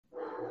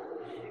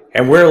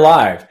And we're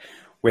live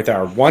with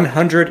our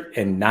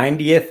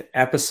 190th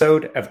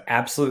episode of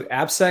Absolute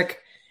AppSec.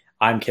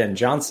 I'm Ken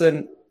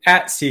Johnson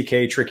at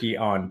CK Tricky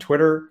on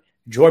Twitter,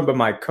 joined by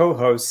my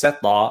co-host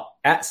Seth Law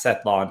at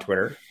Seth Law on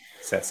Twitter.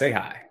 Seth, say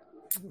hi.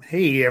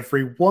 Hey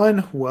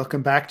everyone,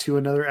 welcome back to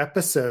another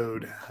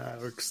episode.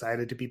 We're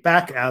excited to be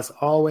back as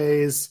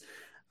always.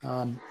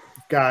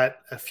 We've got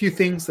a few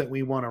things that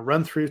we want to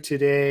run through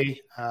today.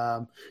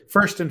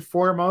 First and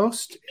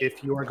foremost,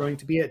 if you are going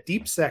to be at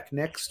DeepSec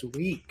next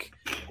week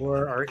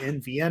or are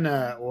in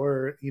Vienna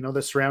or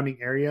the surrounding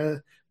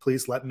area,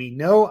 please let me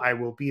know. I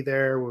will be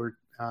there. We're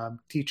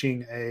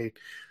teaching a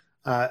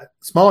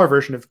smaller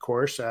version of the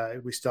course.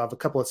 We still have a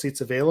couple of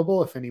seats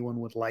available if anyone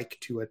would like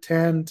to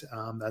attend.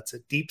 That's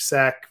at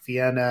DeepSec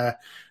Vienna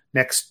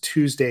next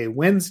Tuesday,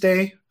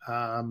 Wednesday.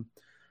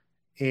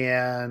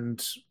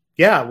 And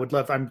yeah, would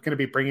love. I'm going to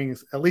be bringing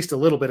at least a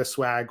little bit of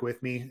swag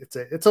with me.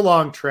 It's a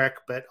long trek,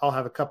 but I'll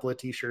have a couple of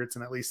t-shirts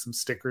and at least some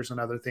stickers and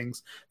other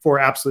things for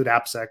Absolute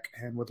AppSec,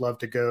 and would love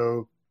to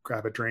go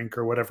grab a drink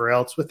or whatever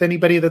else with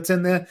anybody that's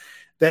in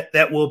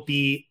that will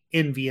be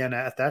in Vienna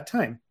at that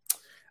time.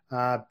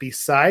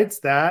 Besides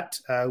that,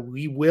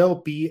 we will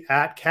be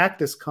at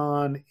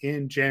CactusCon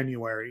in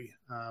January.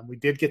 We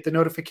did get the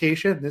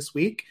notification this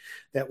week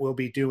that we'll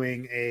be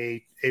doing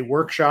a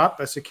workshop,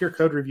 a secure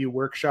code review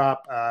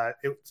workshop.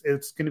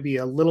 It's going to be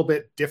a little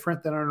bit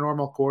different than our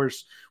normal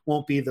course.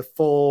 Won't be the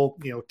full,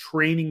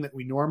 training that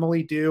we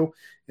normally do.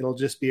 It'll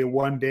just be a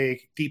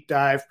one-day deep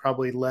dive,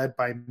 probably led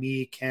by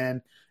me,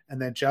 Ken,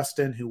 and then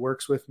Justin, who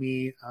works with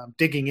me,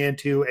 digging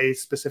into a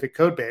specific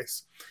code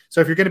base.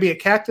 So if you're going to be at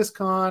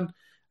CactusCon,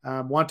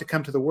 want to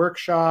come to the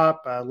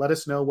workshop, let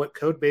us know what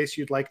code base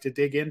you'd like to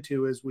dig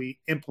into as we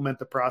implement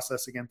the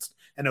process against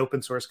an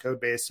open source code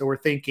base. So we're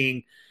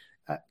thinking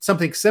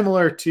something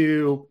similar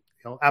to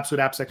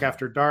Absolute AppSec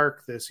After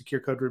Dark, the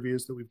secure code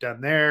reviews that we've done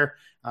there,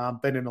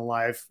 but in a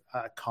live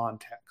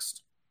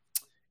context.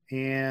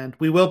 And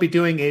we will be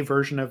doing a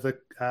version of the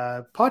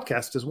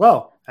podcast as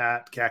well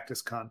at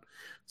CactusCon.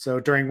 So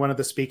during one of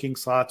the speaking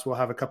slots, we'll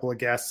have a couple of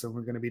guests, and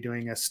we're going to be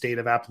doing a state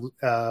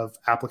of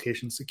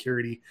application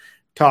security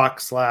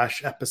talk /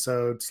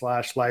 episode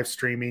 / live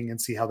streaming, and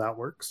see how that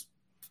works.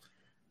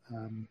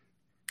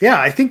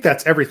 I think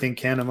that's everything,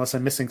 Ken, unless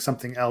I'm missing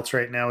something else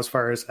right now as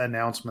far as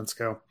announcements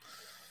go.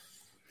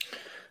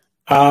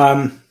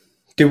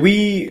 Do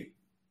we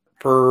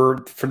for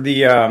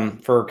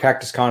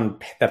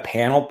CactusCon, the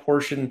panel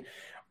portion,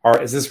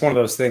 is this one of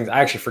those things?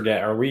 I actually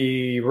forget.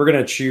 We're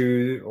going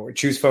to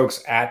choose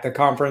folks at the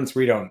conference?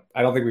 I don't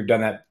think we've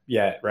done that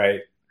yet,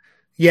 right?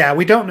 Yeah,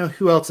 we don't know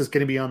who else is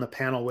going to be on the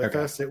panel with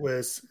us.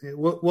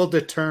 We'll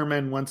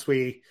determine once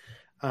we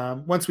see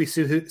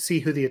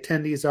who the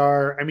attendees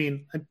are. I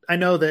mean, I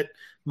know that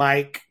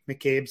Mike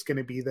McCabe's going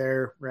to be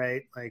there,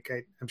 right? Like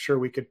I'm sure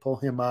we could pull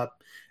him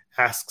up,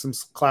 ask some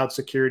cloud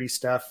security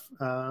stuff.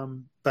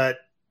 But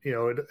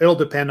it'll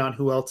depend on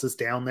who else is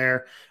down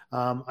there.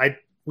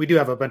 We do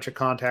have a bunch of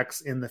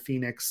contacts in the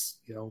Phoenix,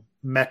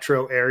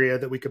 metro area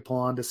that we could pull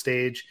onto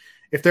stage.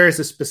 If there is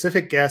a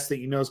specific guest that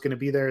is going to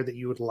be there that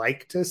you would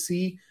like to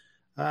see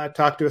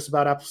talk to us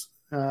about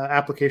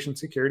application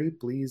security,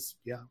 please,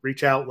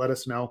 reach out, let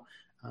us know.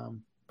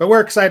 But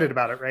we're excited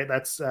about it, right?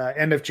 That's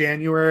end of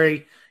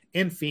January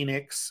in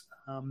Phoenix.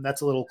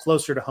 That's a little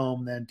closer to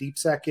home than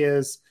DeepSec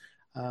is.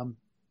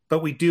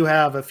 But we do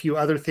have a few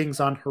other things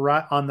on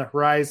the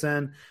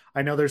horizon.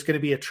 I know there's going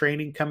to be a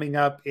training coming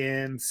up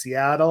in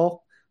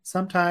Seattle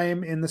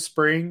sometime in the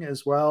spring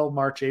as well,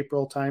 March,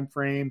 April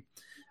timeframe.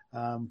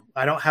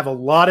 I don't have a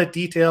lot of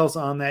details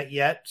on that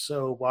yet,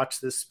 so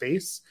watch this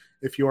space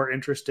if you are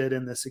interested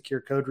in the secure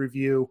code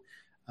review,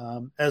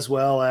 as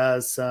well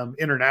as some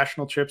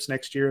international trips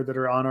next year that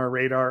are on our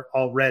radar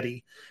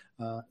already.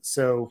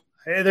 So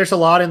there's a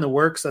lot in the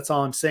works. That's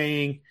all I'm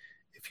saying.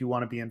 If you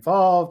want to be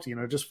involved,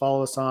 just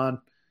follow us on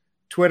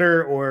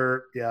Twitter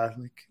or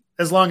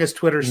as long as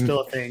Twitter's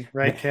still a thing,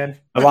 right, Ken?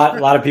 A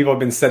lot of people have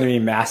been sending me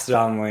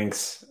Mastodon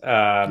links,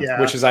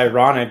 which is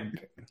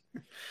ironic.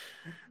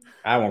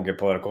 I won't get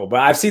political, but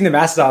I've seen the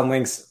Mastodon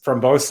links from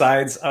both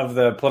sides of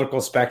the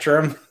political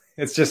spectrum.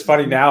 It's just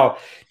funny now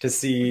to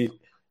see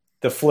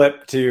the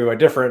flip to a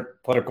different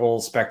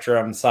political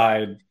spectrum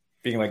side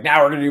being like,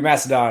 now we're going to do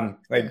Mastodon.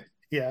 I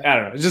don't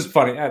know. It's just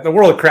funny. The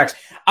world cracks.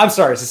 I'm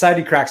sorry.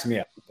 Society cracks me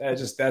up.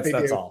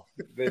 That's all.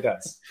 It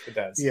does.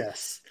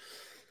 Yes.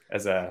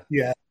 As a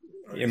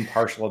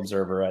impartial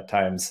observer at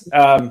times.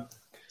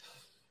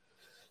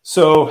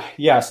 So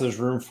there's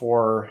room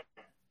for,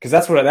 because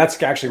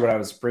that's actually what I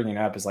was bringing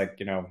up is like,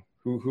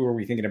 who are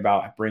we thinking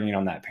about bringing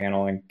on that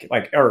panel, and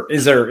or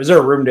is there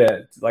a room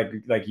to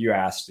like you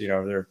asked,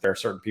 there are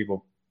certain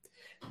people.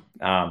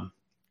 What am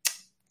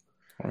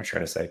I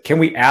trying to say? Can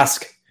we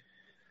ask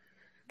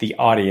the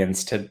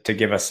audience to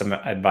give us some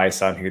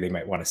advice on who they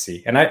might want to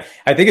see? And I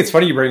think it's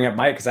funny you bring up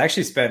Mike, because I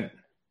actually spent a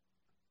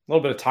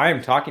little bit of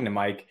time talking to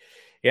Mike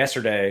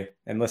yesterday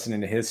and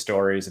listening to his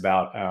stories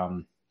about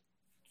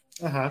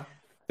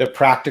the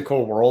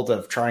practical world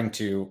of trying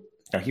to,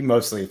 he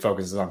mostly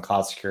focuses on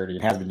cloud security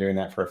and has been doing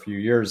that for a few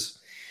years.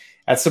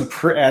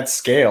 at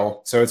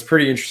scale. So it's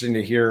pretty interesting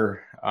to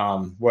hear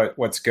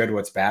what's good,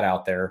 what's bad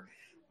out there,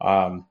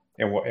 and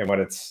what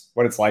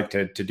it's like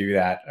to do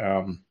that.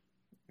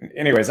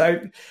 Anyways,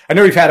 I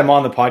know we've had him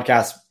on the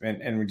podcast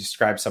and we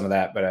described some of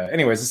that, but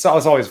anyways, it's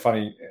always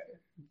funny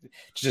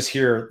to just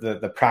hear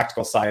the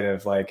practical side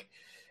of like,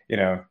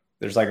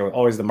 there's like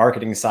always the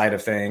marketing side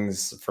of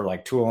things for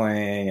like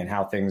tooling and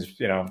how things,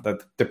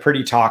 the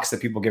pretty talks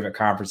that people give at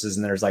conferences.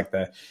 And there's like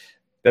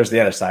there's the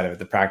other side of it,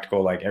 the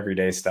practical, like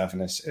everyday stuff.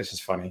 And it's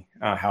just funny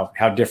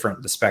how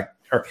different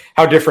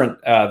how different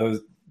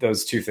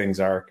those two things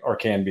are or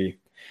can be.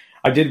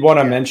 I did want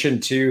to mention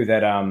too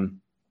that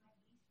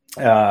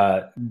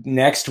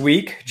next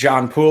week,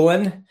 John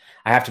Poulin,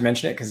 I have to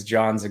mention it because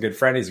John's a good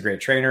friend. He's a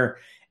great trainer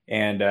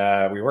and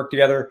we work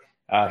together.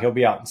 He'll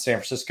be out in San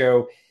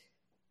Francisco.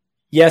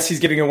 Yes, he's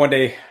giving a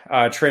one-day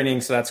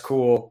training, so that's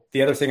cool.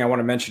 The other thing I want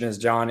to mention is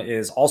John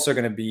is also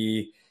going to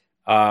be,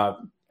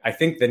 I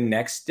think the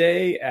next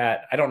day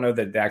I don't know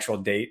the actual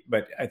date,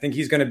 but I think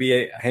he's going to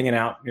be hanging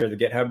out near the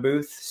GitHub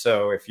booth.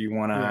 So if you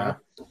want to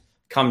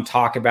come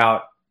talk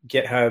about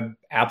GitHub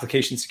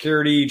application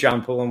security,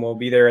 John Poulin will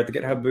be there at the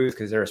GitHub booth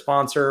because they're a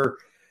sponsor.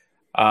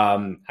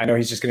 I know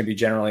he's just going to be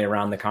generally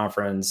around the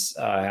conference,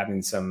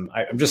 having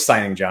I'm just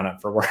signing John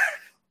up for work.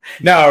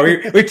 No,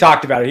 we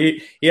talked about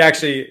it. He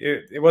actually,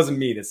 it wasn't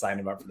me that signed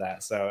him up for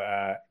that.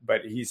 So,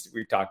 but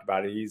we've talked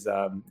about it. He's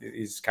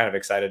kind of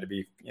excited to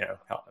be,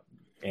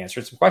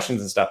 answering some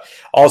questions and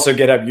stuff. Also,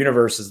 GitHub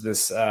Universe is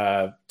this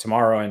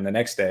tomorrow and the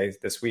next day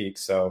this week.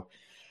 So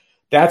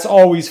that's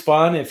always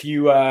fun. If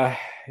you are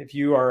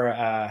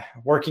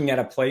working at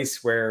a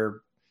place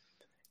where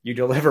you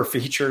deliver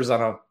features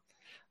on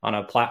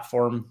a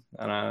platform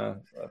at a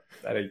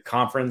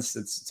conference,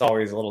 it's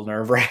always a little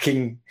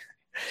nerve-wracking.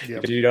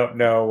 Yep. You don't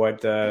know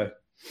what you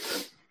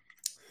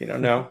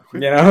don't know,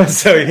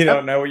 so you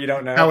don't know what you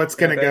don't know. How it's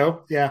going to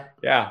go. Yeah.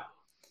 Yeah.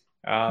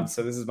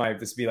 So this will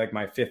be like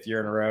my 5th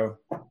year in a row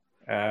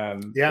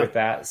with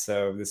that.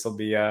 So this will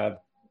be, hey,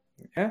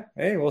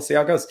 we'll see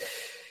how it goes.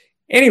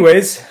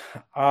 Anyways,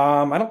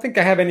 I don't think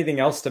I have anything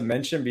else to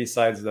mention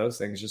besides those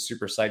things. Just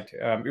super psyched.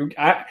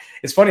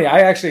 It's funny. I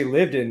actually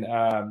lived in, did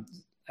I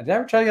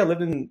ever tell you I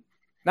lived in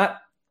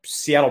not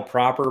Seattle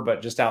proper,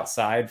 but just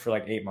outside for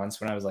like 8 months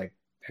when I was like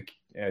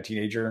a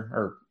teenager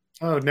or.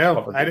 Oh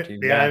no, I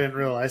didn't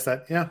realize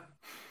that. Yeah.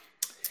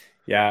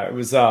 It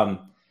was,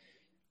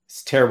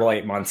 it's terrible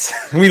 8 months.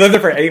 We lived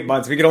there for 8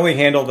 months. We could only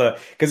handle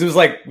because it was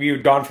like we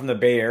had gone from the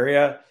Bay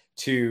Area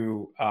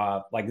to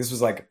this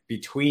was like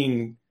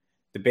between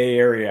the Bay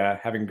Area,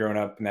 having grown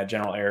up in that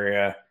general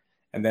area,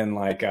 and then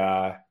like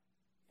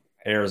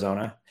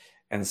Arizona.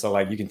 And so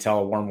like you can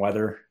tell warm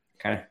weather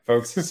kind of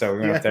folks. So we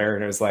went up there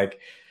and it was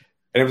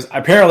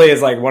apparently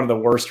it's like one of the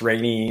worst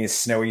rainy,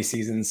 snowy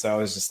seasons. So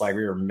it was just like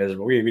we were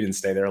miserable. We didn't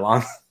stay there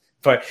long.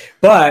 But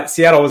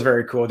Seattle was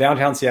very cool.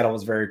 Downtown Seattle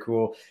was very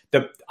cool.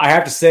 I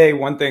have to say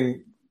one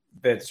thing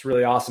that's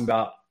really awesome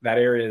about that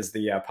area is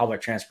the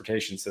public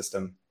transportation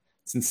system.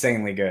 It's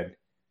insanely good.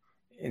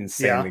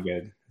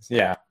 Good.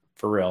 Yeah,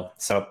 for real.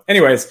 So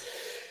anyways,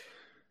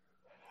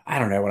 I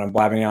don't know what I'm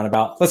blabbing on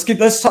about. Let's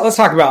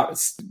talk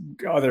about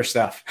other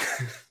stuff.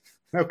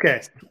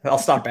 Okay. I'll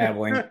stop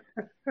babbling.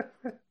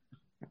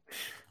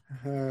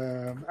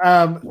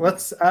 I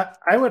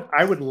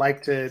would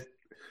like to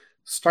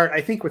start, I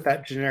think, with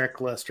that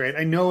generic list, right?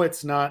 I know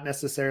it's not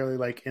necessarily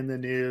like in the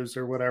news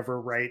or whatever,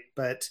 right?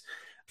 But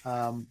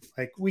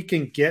like we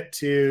can get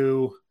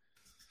to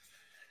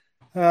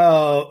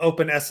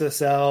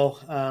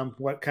OpenSSL,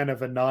 what kind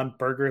of a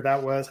non-burger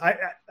that was.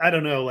 I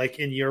don't know, like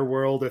in your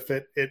world, if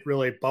it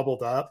really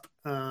bubbled up,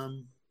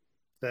 the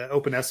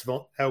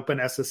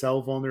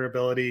OpenSSL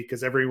vulnerability,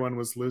 because everyone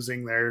was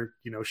losing their,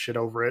 shit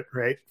over it,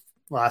 right?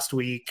 Last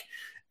week.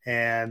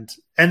 And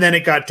then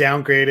it got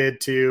downgraded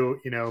to,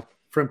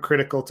 from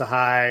critical to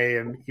high,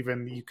 and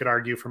even you could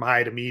argue from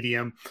high to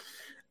medium,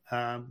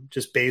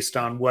 just based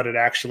on what it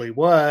actually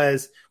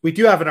was. We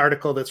do have an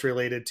article that's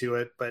related to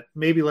it, but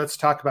maybe let's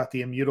talk about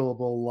the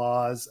immutable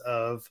laws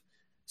of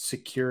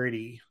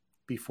security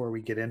before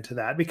we get into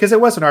that, because it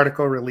was an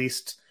article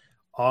released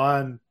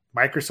on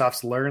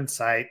Microsoft's Learn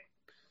site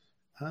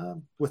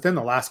within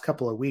the last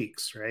couple of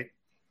weeks, right?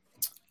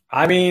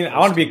 I mean, I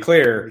want to be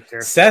clear.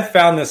 Seth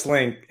found this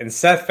link and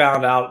Seth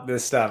found out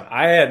this stuff.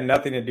 I had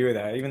nothing to do with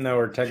that, even though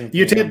we're technically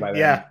you did by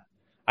then. Yeah.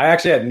 I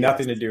actually had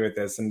nothing to do with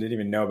this and didn't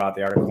even know about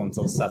the article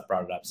until Seth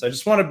brought it up. So I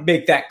just want to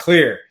make that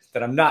clear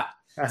that I'm not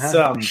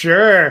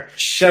sure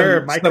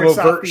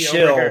Microsoft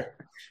shill.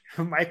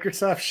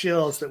 Microsoft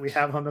shills that we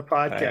have on the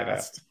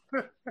podcast.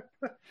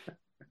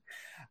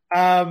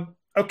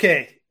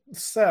 Okay,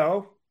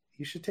 so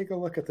you should take a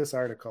look at this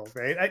article,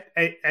 right?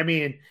 I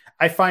mean,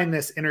 I find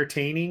this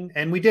entertaining,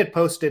 and we did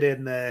post it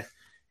in the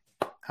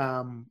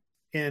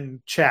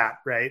in chat,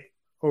 right,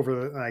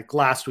 over like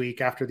last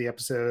week after the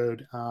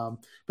episode.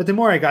 But the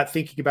more I got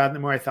thinking about it, the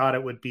more I thought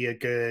it would be a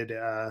good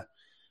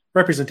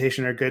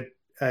representation or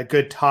a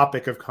good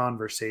topic of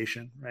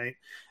conversation, right?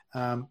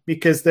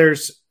 Because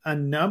there's a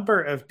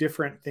number of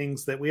different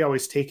things that we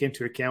always take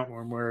into account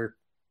when we're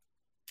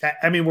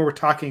I mean, we're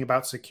talking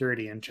about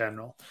security in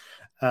general.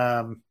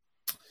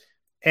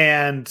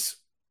 And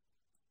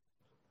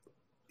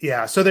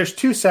yeah, so there's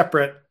two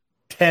separate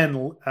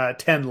 10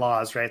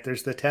 laws, right?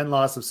 There's the 10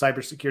 laws of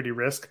cybersecurity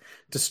risk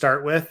to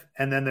start with.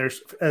 And then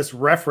there's, as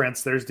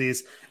reference, there's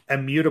these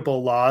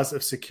immutable laws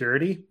of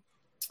security.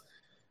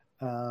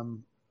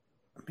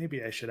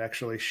 Maybe I should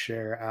actually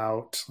share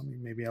out.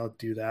 Maybe I'll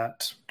do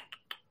that.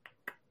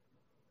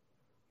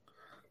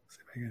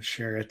 See if I can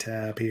share a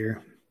tab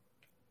here.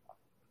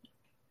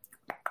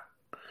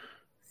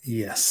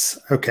 Yes.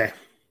 Okay.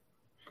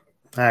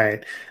 All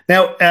right.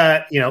 Now,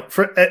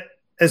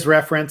 as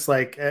reference,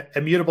 like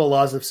immutable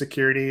laws of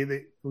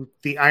security,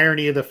 the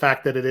irony of the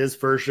fact that it is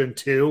version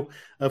 2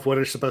 of what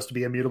are supposed to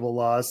be immutable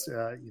laws,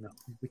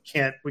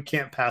 we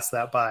can't pass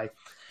that by.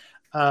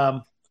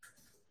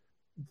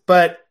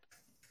 But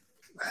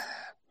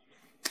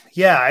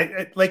yeah,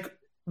 I like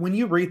when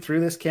you read through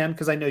this, Ken,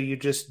 because I know you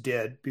just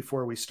did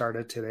before we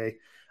started today.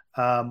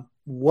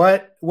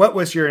 What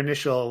was your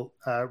initial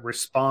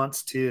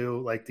response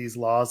to like these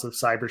laws of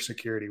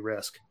cybersecurity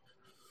risk?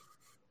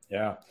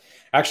 Yeah,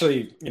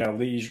 actually,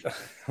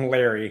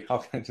 Larry,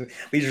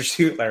 Leisure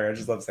Suit Larry, I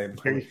just love saying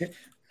Larry,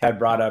 had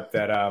brought up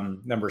that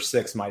number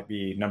 6 might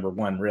be number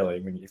 1,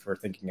 really, if we're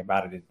thinking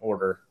about it in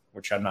order,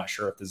 which I'm not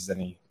sure if this is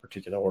any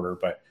particular order,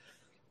 but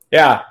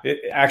yeah,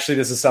 actually,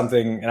 this is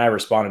something, and I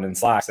responded in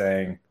Slack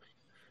saying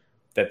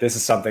that this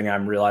is something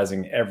I'm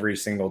realizing every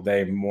single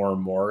day more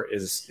and more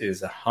is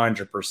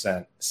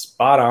 100%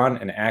 spot on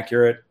and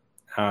accurate.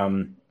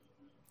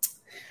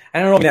 I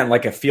don't know if that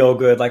like a feel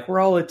good, like we're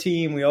all a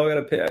team, we all got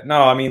to pay.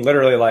 No, I mean,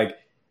 literally like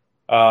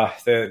for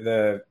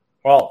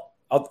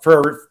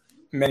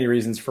many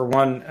reasons. For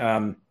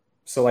one,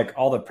 so like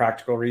all the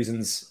practical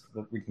reasons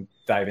we can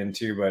dive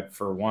into, but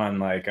for one,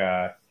 like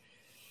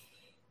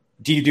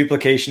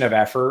deduplication of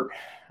effort.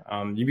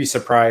 You'd be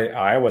surprised.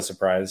 I was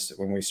surprised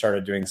when we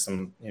started doing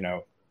some,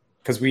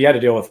 because we had to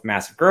deal with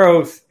massive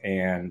growth,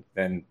 and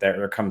then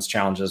there comes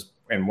challenges.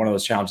 And one of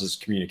those challenges is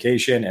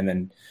communication, and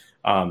then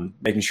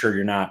making sure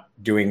you're not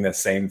doing the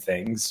same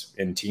things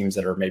in teams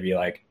that are maybe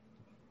like,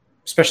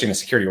 especially in a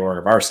security org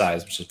of our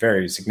size, which is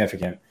very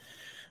significant.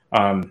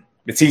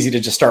 It's easy to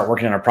just start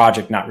working on a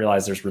project, not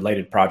realize there's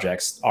related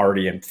projects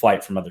already in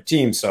flight from other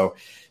teams. So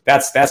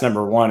that's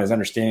number one, is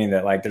understanding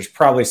that like there's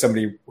probably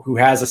somebody who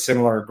has a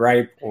similar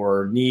gripe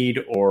or need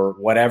or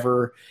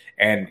whatever,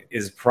 and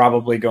is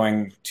probably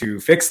going to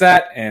fix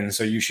that. And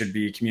so you should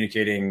be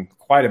communicating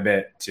quite a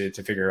bit to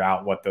figure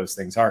out what those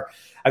things are.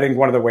 I think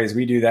one of the ways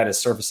we do that is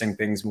surfacing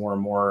things more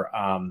and more,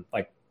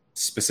 like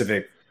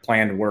specific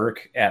planned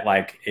work at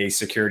like a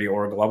security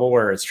org level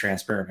where it's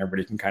transparent,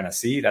 everybody can kind of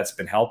see. That's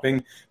been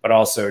helping, but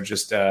also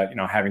just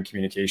having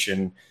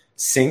communication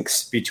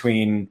syncs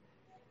between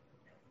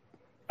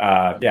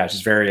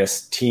just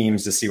various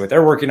teams to see what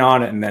they're working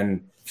on, and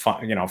then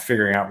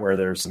figuring out where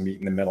there's some meet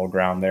in the middle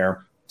ground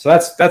there. So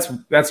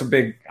that's a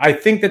big, I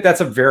think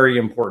that's a very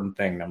important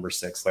thing, number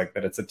 6, like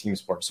that it's a team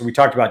sport. So we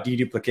talked about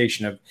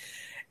deduplication of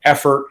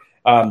effort.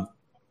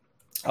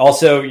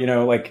 Also,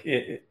 like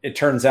it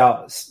turns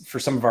out for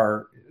some of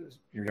our,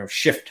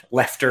 shift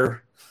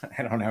lefter,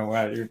 I don't know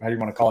how you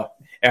want to call it,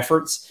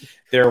 efforts,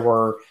 there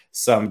were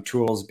some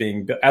tools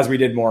being built as we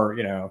did more,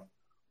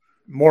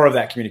 more of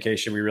that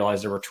communication. We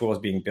realized there were tools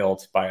being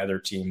built by other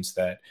teams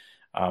that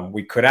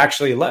we could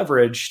actually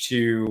leverage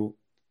to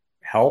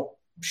help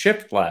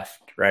shift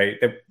left, right?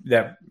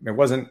 That it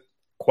wasn't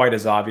quite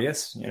as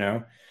obvious,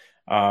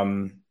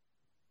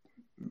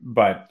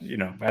 but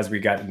as we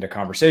got into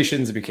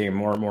conversations, it became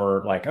more and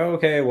more like, oh,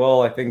 okay,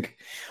 well, I think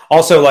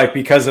also like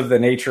because of the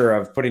nature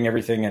of putting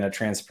everything in a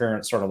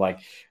transparent sort of like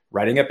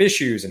writing up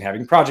issues and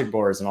having project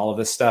boards and all of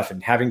this stuff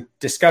and having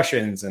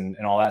discussions and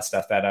all that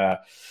stuff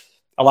that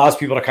allows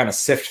people to kind of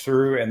sift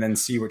through and then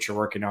see what you're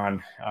working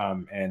on.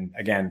 And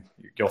again,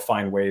 you'll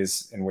find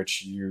ways in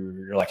which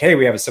you're like, hey,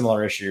 we have a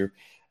similar issue.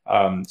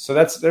 So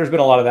there's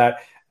been a lot of that.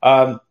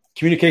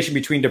 Communication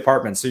between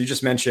departments. So you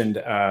just mentioned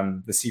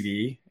the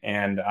CVE,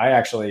 and I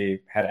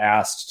actually had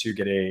asked to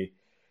get it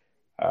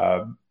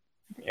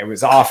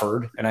was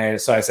offered. And I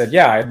said,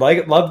 yeah, I'd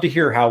love to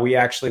hear how we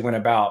actually went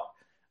about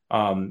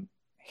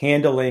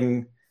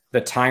handling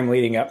the time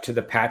leading up to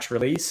the patch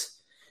release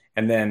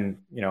and then,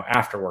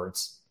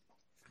 afterwards.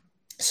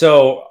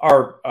 So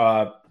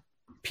our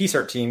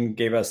PSART team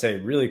gave us a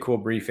really cool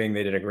briefing.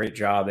 They did a great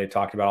job. They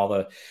talked about all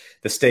the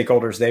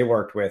stakeholders they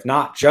worked with,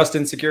 not just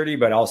in security,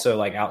 but also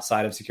like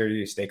outside of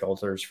security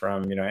stakeholders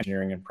from,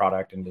 engineering and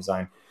product and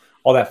design,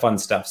 all that fun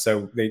stuff.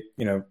 So they,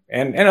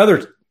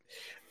 and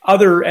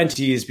other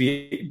entities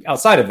be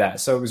outside of that.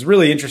 So it was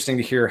really interesting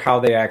to hear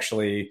how they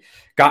actually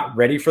got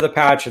ready for the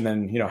patch, and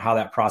then, how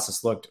that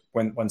process looked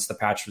once the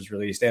patch was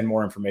released and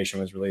more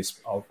information was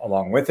released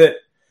along with it.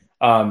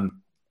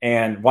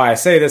 And why I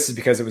say this is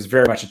because it was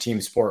very much a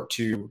team sport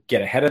to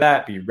get ahead of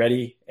that, be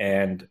ready,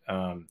 and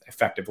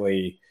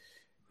effectively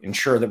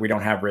ensure that we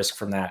don't have risk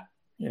from that,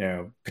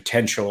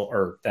 potential,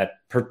 or that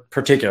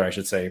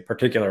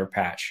particular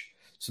patch.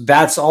 So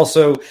that's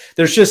also,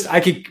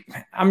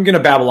 I'm going to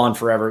babble on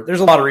forever.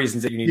 There's a lot of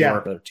reasons that you need to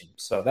work with other teams.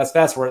 So that's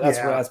basically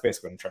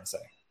what I'm trying to say.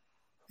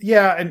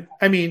 Yeah. And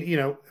I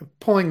mean,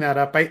 pulling that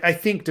up, I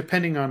think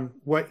depending on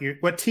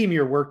what team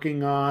you're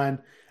working on,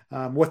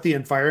 what the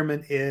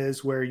environment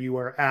is, where you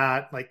are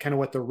at, like kind of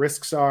what the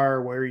risks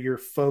are, where your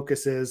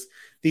focus is,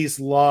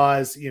 these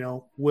laws,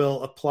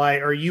 will apply,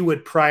 or you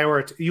would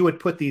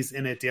put these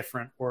in a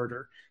different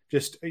order.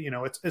 Just,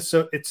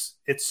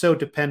 it's so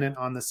dependent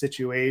on the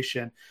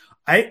situation.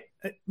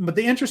 But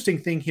the interesting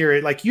thing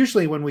here, like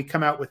usually when we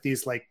come out with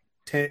these, like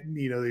 10,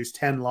 these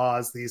 10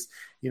 laws, these,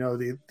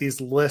 these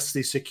lists,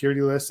 these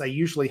security lists, I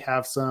usually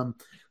have some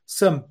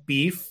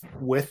beef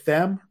with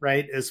them,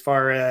 right? As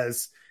far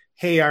as,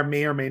 hey, I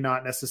may or may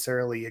not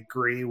necessarily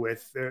agree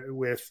with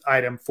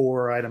item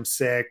 4 or item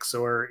 6,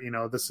 or,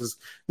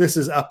 this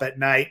is up at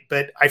night,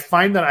 but I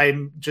find that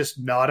I'm just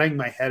nodding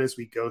my head as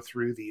we go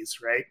through these,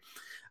 right?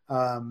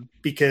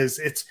 Because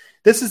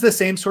this is the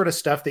same sort of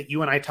stuff that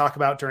you and I talk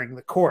about during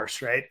the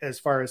course, right?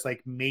 As far as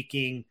like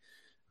making,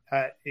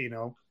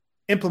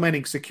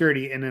 implementing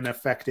security in an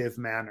effective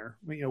manner,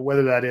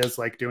 whether that is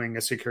like doing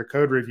a secure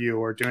code review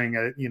or doing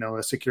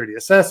a security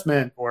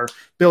assessment or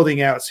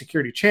building out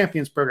security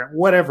champions program,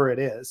 whatever it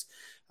is.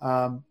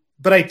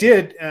 But I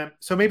did.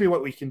 So maybe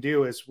what we can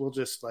do is we'll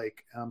just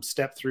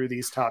step through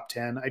these top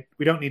 10.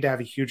 We don't need to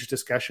have a huge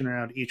discussion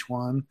around each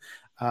one.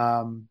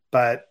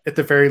 But at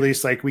the very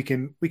least, we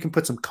can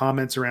put some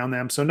comments around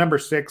them. So number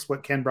 6,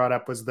 what Ken brought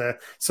up was the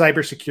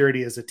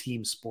cybersecurity as a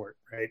team sport,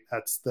 right?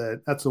 That's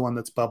the one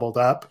that's bubbled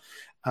up.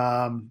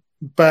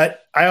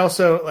 But I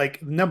also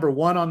number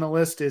 1 on the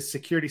list is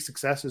security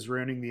success is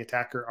ruining the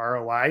attacker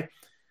ROI.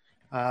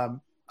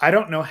 I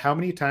don't know how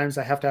many times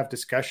I have to have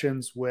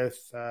discussions with,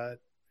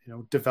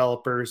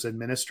 developers,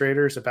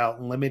 administrators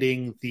about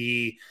limiting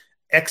the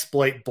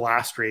exploit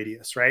blast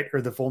radius, right?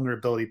 Or the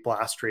vulnerability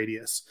blast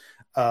radius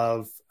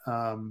of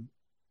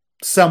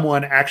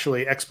someone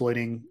actually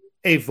exploiting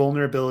a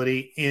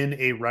vulnerability in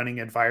a running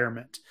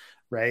environment,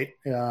 right?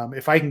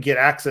 If I can get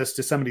access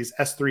to somebody's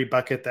S3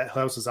 bucket that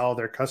houses all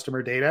their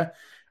customer data,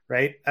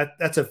 right?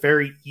 That's a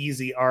very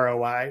easy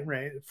ROI,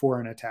 right?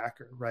 For an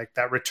attacker, right?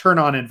 That return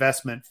on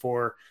investment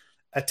for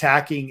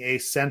attacking a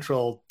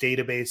central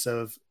database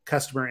of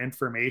customer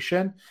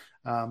information.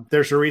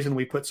 There's a reason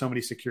we put so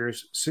many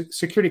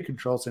security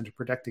controls into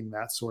protecting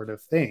that sort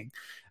of thing.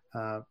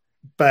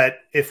 But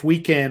if we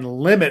can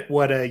limit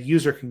what a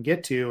user can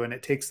get to, and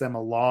it takes them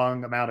a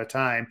long amount of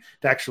time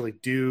to actually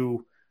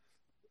to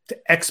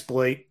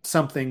exploit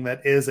something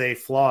that is a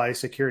flaw, a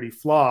security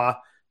flaw,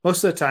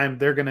 most of the time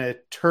they're going to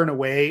turn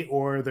away,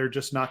 or they're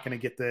just not going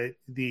to get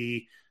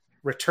the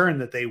return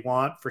that they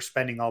want for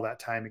spending all that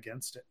time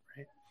against it.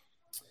 Right.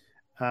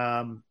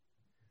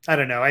 I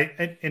don't know.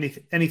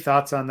 Any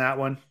thoughts on that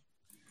one?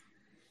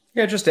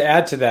 Yeah, just to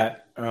add to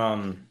that,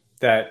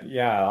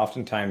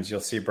 oftentimes you'll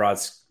see broad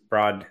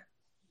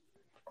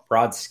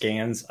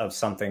scans of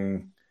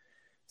something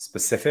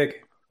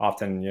specific.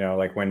 Often,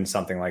 like when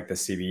something like the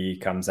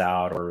CVE comes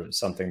out or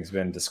something's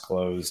been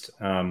disclosed.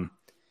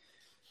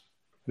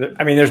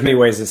 There's many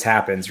ways this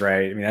happens,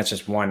 right? That's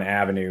just one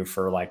avenue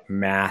for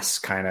mass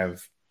kind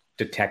of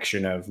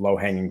detection of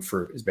low-hanging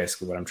fruit is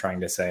basically what I'm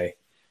trying to say.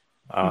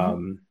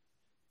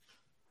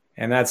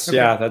 And that's, okay.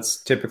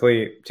 That's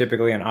typically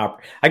an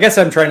I guess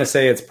I'm trying to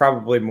say it's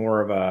probably more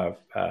of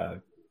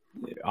a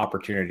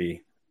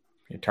opportunity,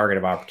 target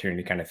of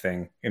opportunity kind of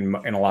thing in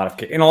a lot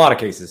of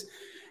cases.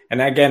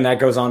 And again, that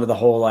goes on to the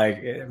whole,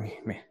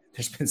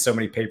 there's been so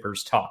many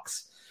papers,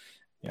 talks,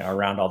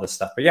 around all this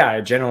stuff. But yeah, I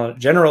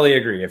generally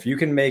agree. If you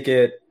can make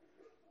it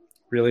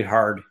really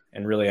hard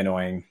and really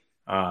annoying,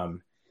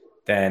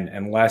 then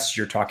unless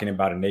you're talking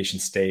about a nation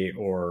state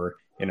or,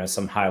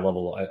 some high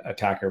level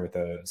attacker with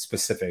a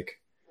specific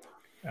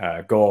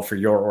goal for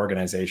your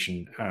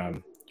organization,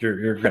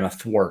 you're going to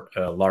thwart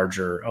a large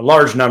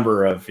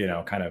number of,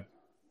 kind of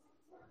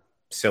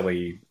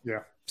silly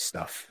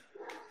stuff.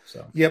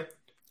 So, yep.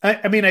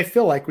 I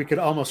feel like we could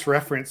almost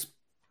reference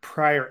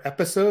prior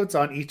episodes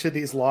on each of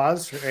these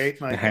laws,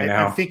 right?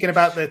 I'm thinking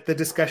about the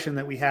discussion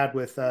that we had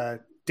with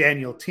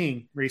Daniel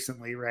Ting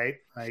recently, right?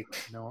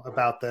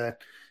 About the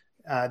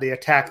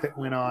attack that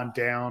went on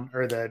down,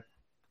 or the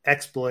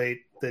exploit,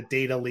 the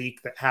data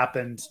leak that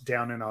happened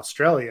down in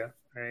Australia,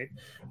 right?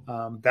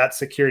 That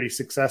security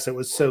success, it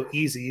was so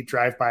easy,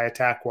 drive-by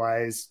attack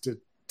wise,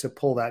 to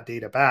pull that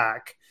data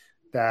back,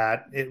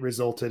 that it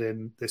resulted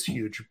in this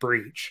huge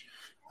breach.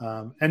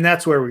 And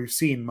that's where we've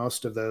seen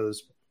most of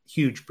those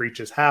huge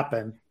breaches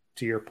happen,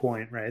 to your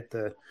point, right?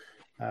 The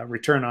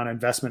return on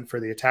investment for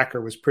the attacker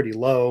was pretty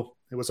low.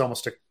 It was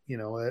almost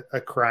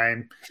a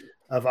crime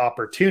of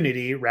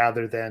opportunity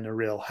rather than a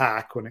real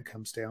hack when it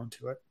comes down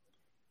to it.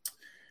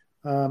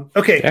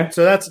 Okay.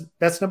 So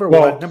that's number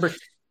one.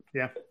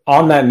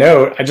 On that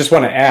note, I just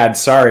want to add,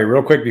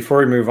 real quick before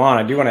we move on,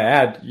 I do want to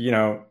add,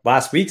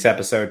 last week's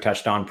episode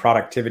touched on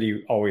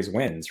productivity always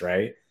wins,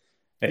 right?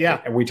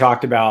 Yeah. We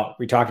talked about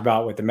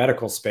with the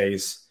medical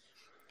space,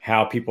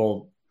 how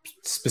people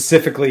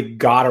specifically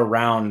got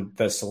around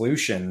the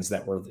solutions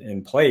that were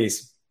in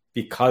place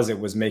because it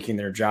was making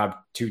their job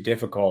too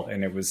difficult.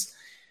 And it was,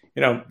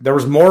 there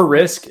was more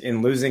risk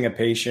in losing a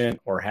patient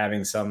or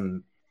having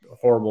some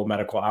horrible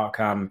medical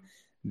outcome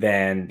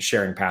than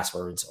sharing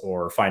passwords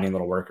or finding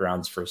little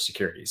workarounds for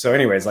security. So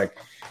anyways, like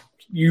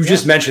you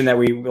just mentioned that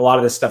a lot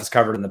of this stuff is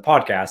covered in the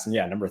podcast,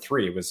 and number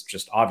 3 was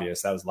just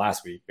obvious. That was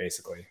last week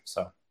basically.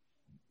 So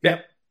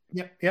Yep.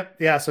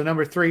 Yeah. So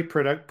number 3,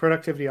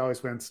 productivity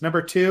always wins.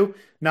 Number 2,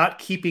 not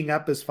keeping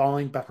up is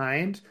falling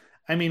behind.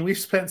 I mean, we've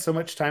spent so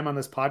much time on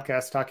this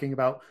podcast talking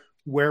about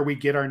where we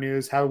get our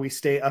news, how we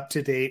stay up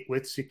to date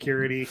with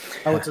security,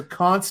 how it's a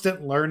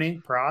constant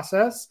learning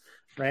process,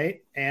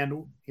 right?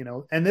 And,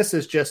 and this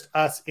is just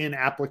us in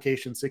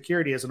application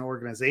security as an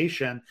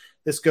organization.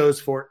 This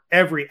goes for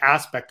every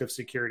aspect of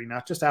security,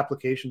 not just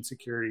application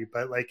security,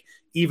 but like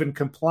even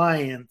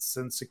compliance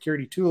and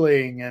security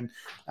tooling and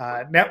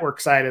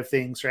network side of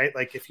things, right?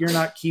 Like if you're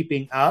not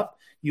keeping up,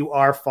 you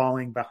are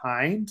falling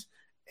behind.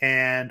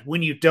 And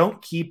when you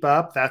don't keep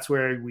up, that's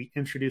where we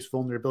introduce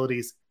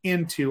vulnerabilities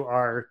into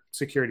our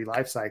security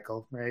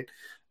lifecycle, right?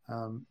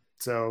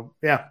 So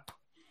yeah,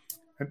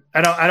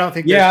 I don't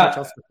think there's much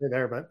else to say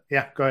there, but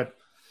go ahead.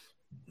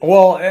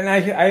 Well, and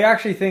I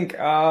actually think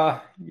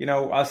us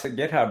at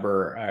GitHub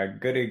are a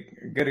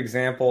good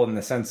example in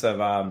the sense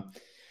of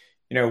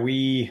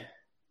we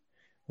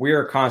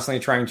are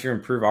constantly trying to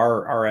improve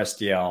our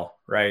SDL,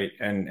 right?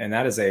 And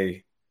that is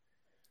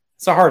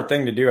it's a hard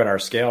thing to do at our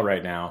scale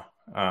right now.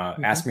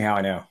 Ask me how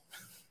I know.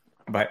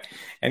 But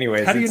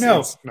anyways, how do you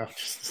know? No.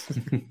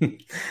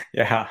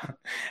 Yeah.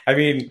 I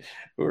mean,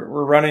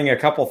 we're running a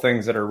couple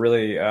things that are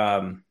really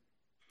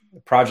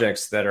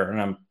projects that are,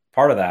 and I'm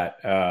part of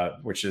that,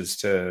 which is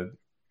to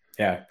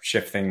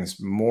shift things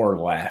more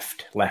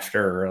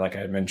lefter, like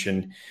I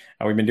mentioned.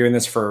 We've been doing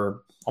this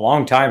for a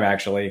long time,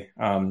 actually.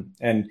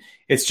 And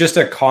it's just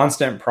a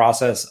constant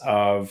process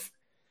of,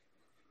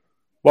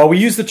 we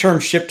use the term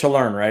ship to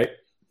learn, right?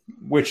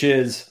 Which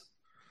is,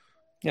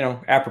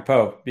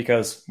 apropos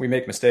because we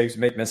make mistakes,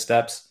 we make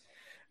missteps,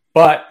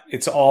 but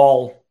it's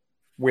all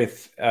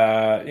with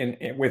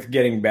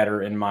getting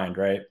better in mind,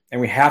 right?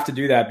 And we have to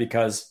do that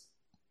because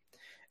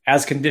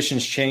as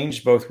conditions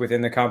change, both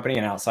within the company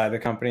and outside the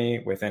company,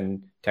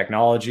 within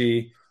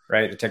technology,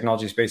 right? The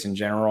technology space in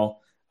general,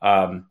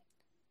 what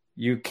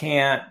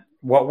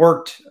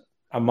worked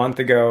a month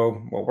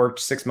ago, what worked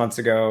 6 months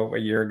ago, a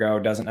year ago,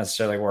 doesn't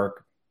necessarily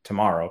work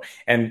tomorrow.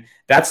 And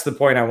that's the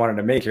point I wanted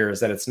to make here,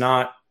 is that it's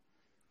not,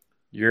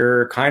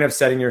 you're kind of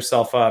setting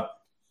yourself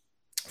up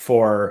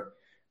for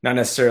not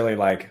necessarily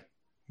like,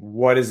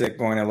 what is it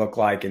going to look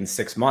like in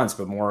 6 months,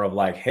 but more of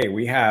like, hey,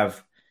 we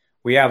have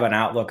an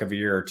outlook of a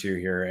year or two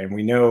here, and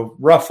we know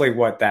roughly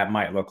what that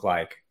might look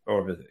like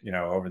over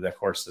the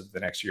course of the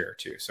next year or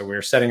two. So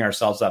we're setting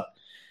ourselves up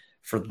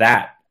for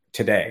that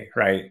today,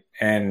 right?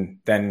 And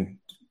then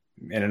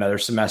in another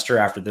semester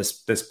after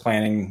this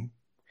planning,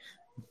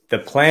 the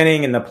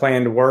planning and the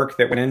planned work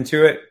that went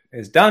into it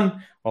is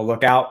done, we'll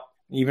look out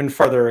even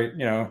further,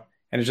 and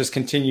it just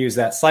continues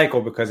that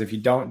cycle, because if you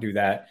don't do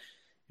that,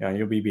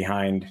 you'll be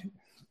behind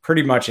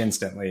pretty much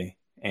instantly.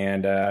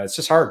 And it's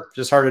just hard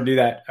to do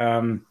that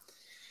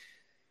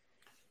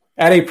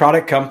at a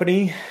product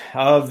company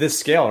of this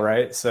scale,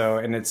 right?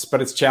 So,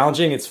 but it's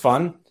challenging, it's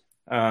fun,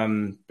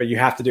 but you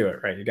have to do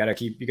it, right?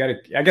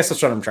 I guess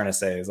that's what I'm trying to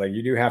say, is like,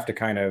 you do have to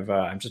kind of,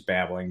 I'm just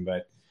babbling,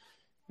 but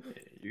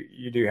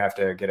you do have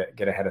to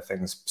get ahead of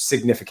things,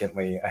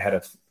 significantly ahead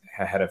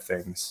of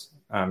things.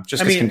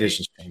 Just because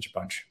conditions change a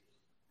bunch.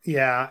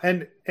 Yeah.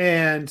 And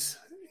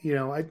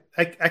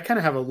I kind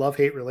of have a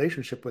love-hate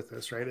relationship with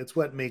this, right? It's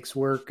what makes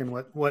work and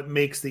what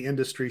makes the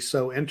industry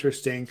so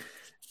interesting,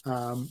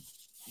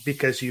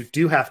 because you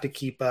do have to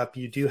keep up.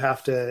 You do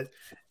have to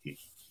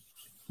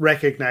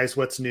recognize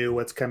what's new,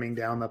 what's coming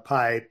down the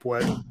pipe,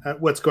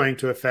 what's going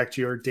to affect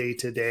your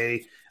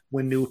day-to-day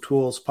when new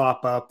tools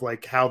pop up,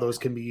 like how those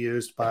can be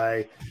used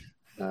by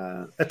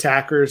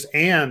attackers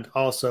and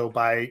also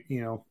by,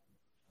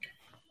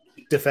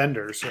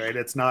 defenders, right?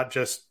 It's not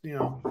just,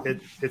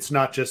 it's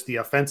not just the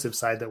offensive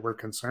side that we're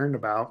concerned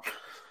about.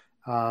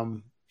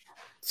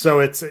 So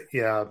it's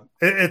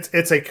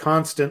a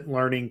constant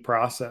learning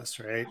process,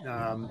 right?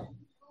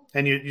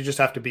 And you just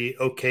have to be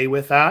okay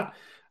with that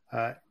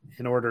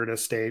in order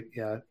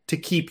to to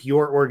keep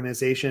your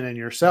organization and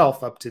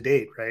yourself up to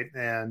date, right?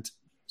 And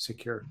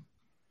secure.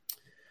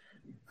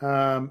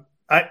 I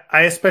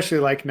especially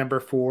like number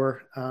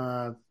 4,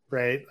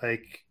 right?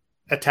 Like,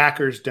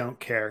 attackers don't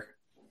care.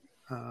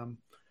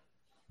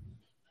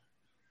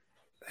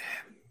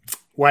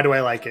 Why do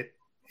I like it?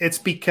 It's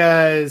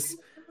because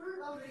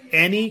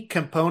any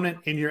component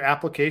in your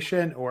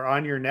application or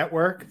on your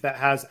network that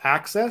has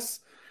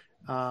access,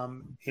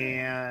 and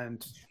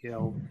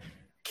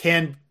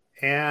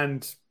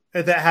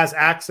that has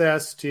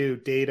access to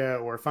data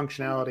or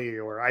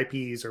functionality or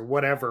IPs or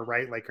whatever,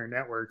 right? Like our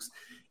networks,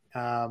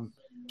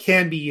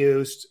 can be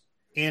used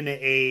in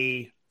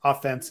a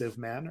offensive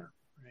manner.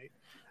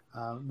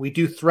 We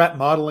do threat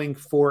modeling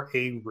for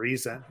a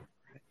reason.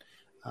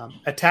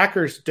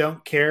 Attackers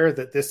don't care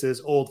that this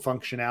is old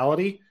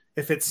functionality.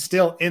 if it's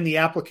still in the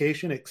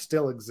application, it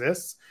still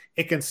exists.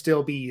 It can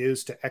still be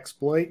used to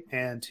exploit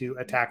and to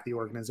attack the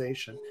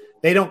organization.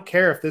 They don't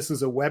care if this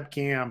is a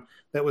webcam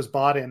that was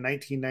bought in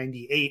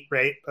 1998,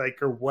 right?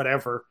 Like, or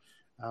whatever.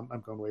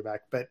 I'm going way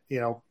back, but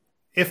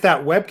if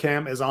that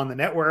webcam is on the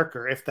network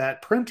or if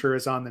that printer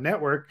is on the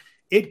network,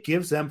 it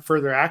gives them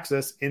further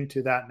access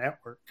into that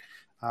network.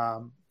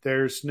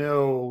 There's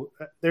no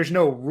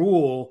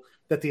rule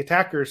that the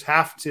attackers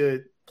have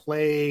to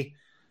play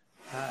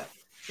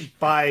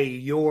by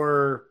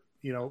your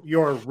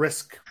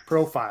risk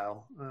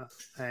profile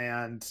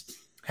and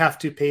have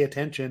to pay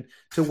attention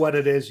to what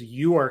it is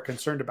you are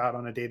concerned about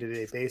on a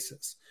day-to-day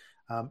basis.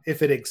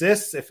 If it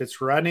exists, if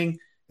it's running,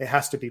 it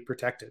has to be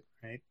protected,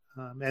 right?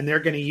 And they're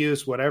going to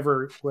use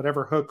whatever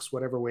hooks,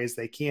 whatever ways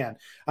they can.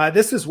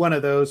 This is one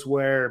of those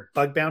where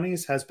bug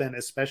bounties has been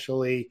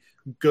especially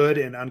good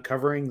in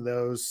uncovering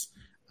those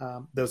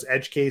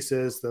edge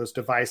cases, those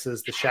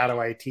devices, the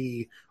shadow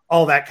IT,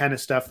 all that kind of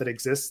stuff that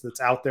exists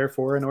that's out there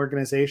for an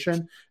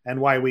organization,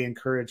 and why we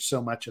encourage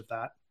so much of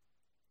that.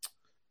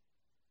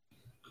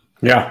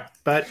 Yeah.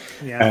 But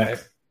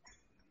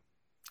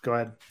go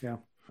ahead. Yeah.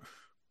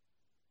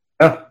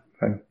 Oh.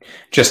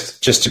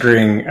 Just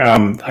agreeing.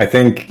 I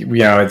think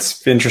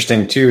it's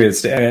interesting too.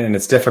 And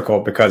it's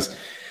difficult because,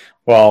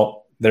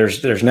 well,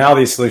 there's now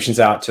these solutions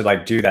out to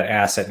like do that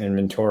asset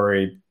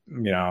inventory.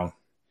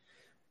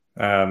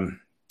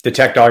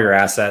 Detect all your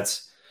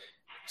assets,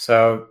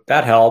 so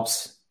that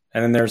helps.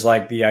 And then there's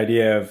like the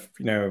idea of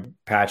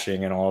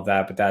patching and all of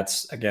that, but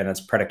that's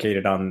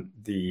predicated on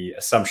the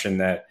assumption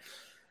that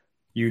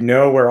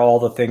where all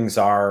the things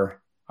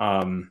are.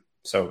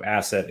 So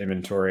asset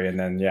inventory, and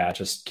then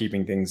just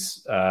keeping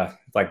things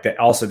like that.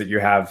 Also, that you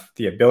have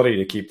the ability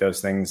to keep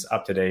those things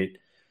up to date.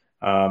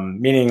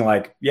 Meaning,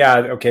 like,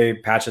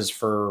 patches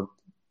for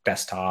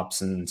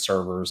desktops and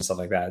servers and stuff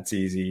like that. It's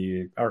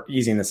easy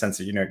in the sense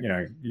that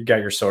you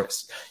got your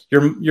source,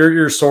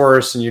 your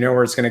source, and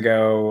where it's going to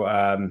go,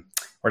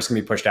 where it's going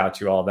to be pushed out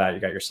to. All of that. You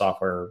got your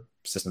software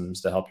systems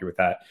to help you with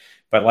that.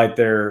 But like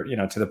they're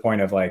to the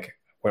point of like,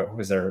 what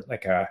was there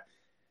like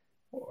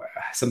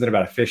something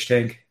about a fish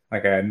tank?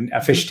 Like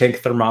a fish tank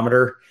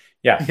thermometer.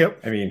 Yeah.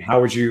 Yep. I mean,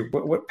 how would you,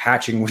 what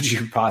patching would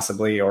you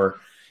possibly, or,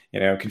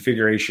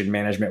 configuration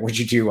management would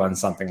you do on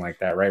something like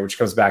that? Right. Which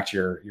goes back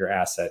to your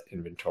asset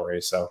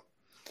inventory. So,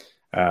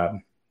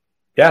 so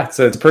it's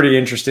a pretty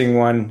interesting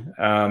one.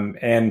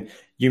 And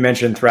you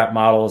mentioned threat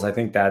models. I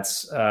think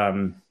that's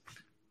one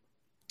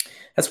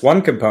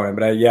component,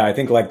 but I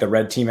think like the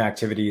red team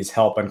activities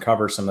help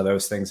uncover some of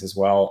those things as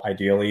well,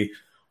 ideally.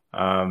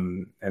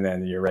 And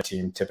then your red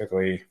team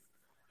typically,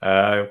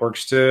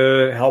 works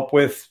to help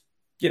with,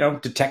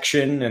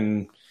 detection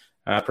and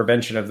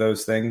prevention of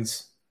those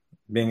things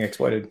being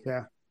exploited.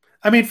 Yeah.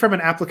 I mean, from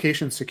an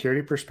application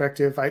security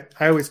perspective, I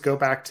always go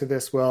back to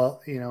this.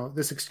 Well,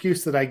 this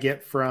excuse that I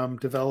get from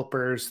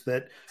developers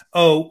that,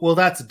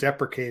 that's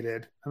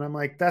deprecated. And I'm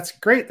like, that's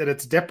great that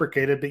it's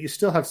deprecated, but you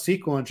still have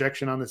SQL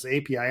injection on this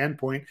API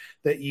endpoint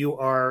that you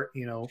are,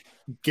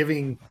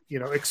 giving,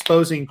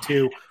 exposing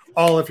to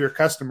all of your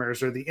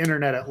customers or the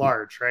internet at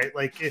large, right?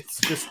 Like,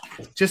 it's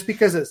just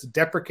because it's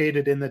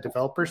deprecated in the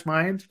developer's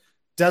mind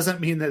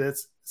doesn't mean that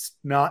it's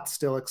not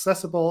still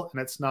accessible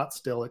and it's not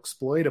still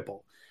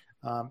exploitable.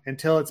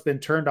 Until it's been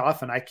turned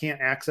off and I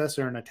can't access,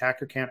 or an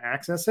attacker can't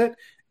access it,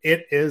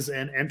 it is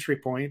an entry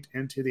point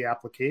into the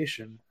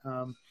application.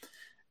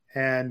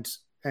 And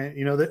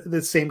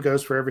the same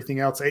goes for everything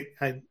else.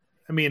 I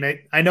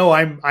know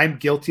I'm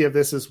guilty of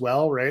this as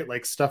well, right?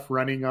 Like stuff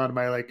running on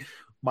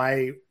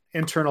my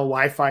internal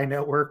Wi-Fi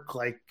network,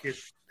 like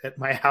at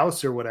my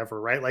house or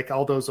whatever, right? Like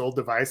all those old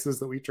devices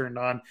that we turned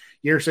on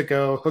years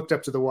ago, hooked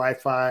up to the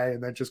Wi-Fi,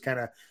 and then just kind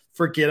of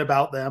forget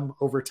about them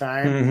over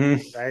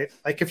time, right?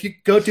 Like if you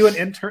go do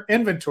an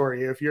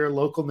inventory of your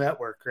local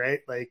network,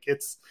 right? Like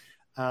it's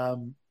not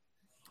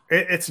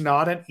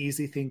an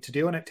easy thing to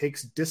do, and it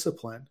takes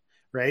discipline,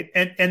 right?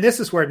 And this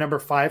is where number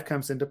 5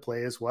 comes into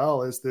play as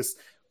well, is this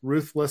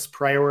ruthless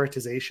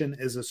prioritization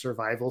is a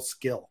survival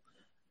skill.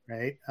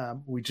 Right.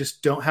 We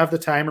just don't have the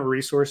time or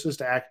resources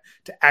to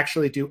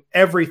actually do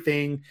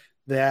everything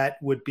that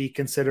would be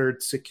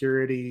considered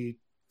security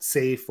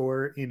safe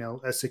or,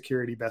 a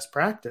security best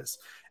practice.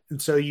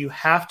 And so you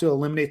have to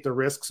eliminate the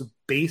risks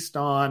based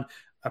on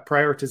a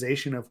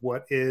prioritization of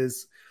what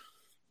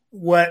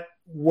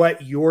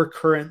your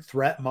current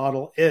threat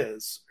model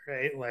is,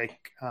 right?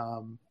 Like,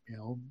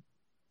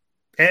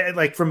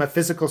 like from a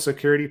physical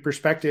security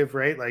perspective,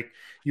 right? Like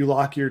you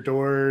lock your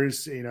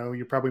doors,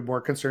 you're probably more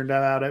concerned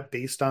about it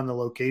based on the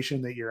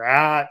location that you're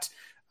at,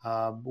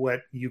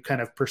 what you kind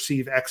of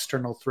perceive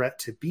external threat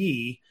to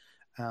be.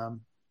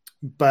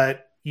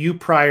 But you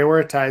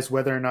prioritize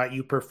whether or not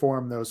you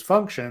perform those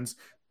functions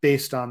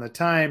based on the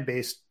time,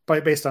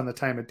 based on the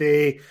time of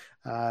day,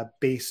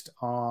 based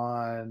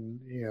on,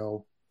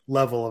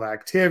 level of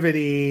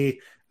activity,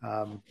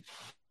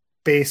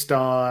 based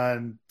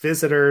on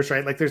visitors,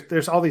 right? Like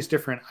there's all these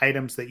different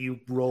items that you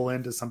roll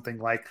into something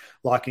like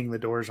locking the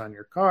doors on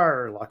your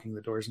car or locking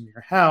the doors in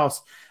your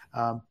house.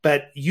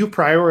 But you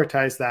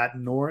prioritize that,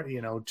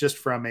 just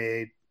from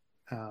a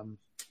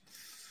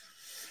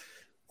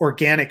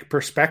organic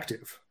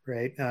perspective,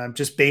 right?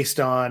 Just based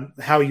on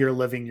how you're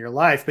living your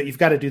life. But you've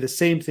got to do the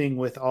same thing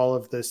with all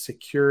of the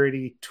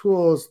security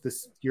tools,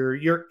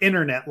 your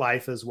internet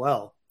life as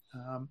well,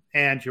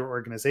 and your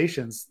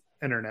organization's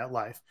internet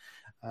life.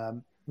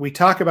 We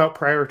talk about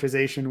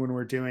prioritization when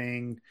we're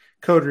doing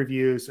code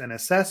reviews and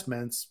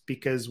assessments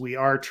because we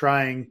are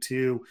trying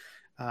to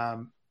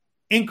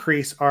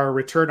increase our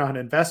return on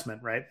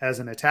investment, right? As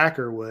an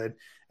attacker would,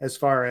 as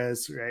far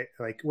as, right,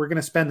 like we're going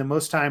to spend the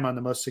most time on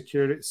the most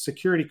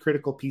security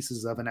critical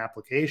pieces of an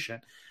application.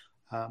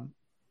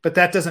 But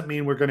that doesn't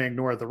mean we're going to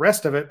ignore the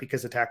rest of it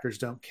because attackers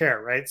don't care,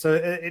 right? So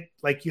it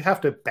like you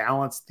have to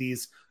balance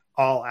these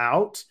all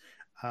out.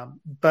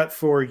 But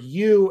for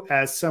you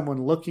as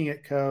someone looking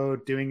at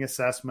code, doing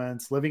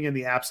assessments, living in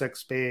the AppSec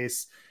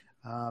space,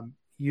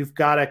 you've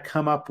got to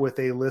come up with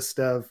a list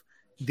of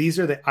these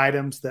are the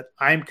items that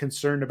I'm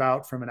concerned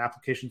about from an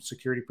application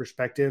security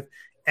perspective,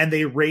 and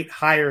they rate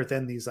higher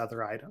than these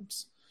other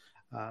items.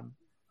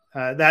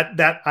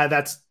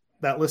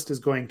 That list is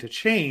going to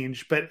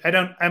change, but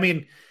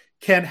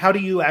Ken, how do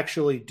you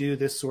actually do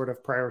this sort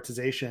of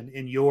prioritization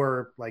in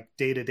your like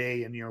day to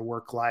day in your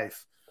work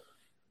life?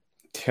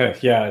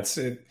 Yeah,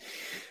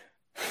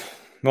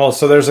 well,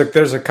 so there's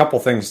a couple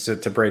things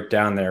to break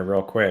down there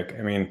real quick.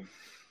 I mean,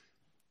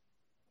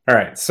 all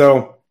right.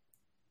 So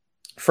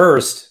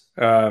first,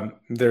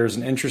 there's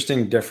an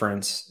interesting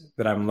difference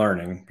that I'm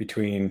learning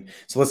between.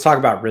 So let's talk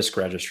about risk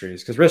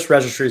registries, because risk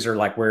registries are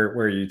like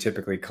where you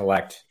typically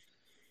collect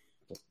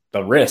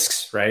the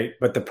risks, right?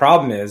 But the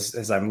problem is,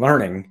 as I'm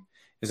learning,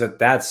 is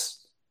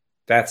that's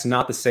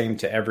not the same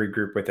to every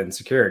group within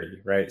security,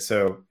 right?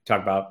 So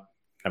talk about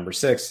number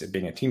 6, it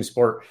being a team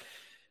sport,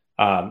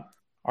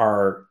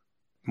 our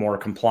more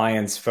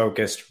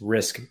compliance-focused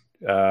risk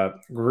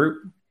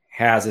group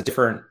has a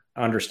different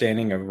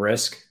understanding of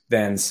risk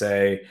than,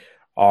 say,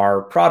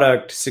 our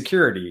product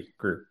security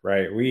group,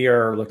 right? We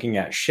are looking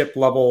at ship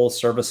level,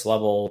 service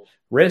level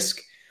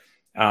risk,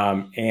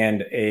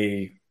 and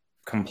a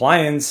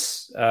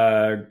compliance,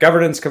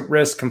 governance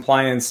risk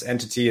compliance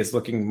entity is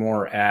looking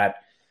more at,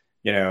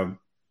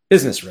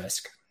 business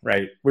risk,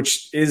 right?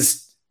 Which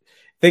is,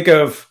 think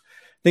of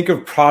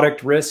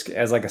product risk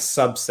as like a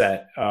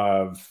subset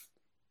of,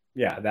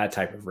 that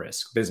type of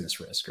risk, business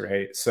risk,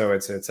 right? So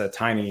it's a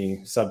tiny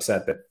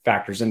subset that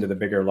factors into the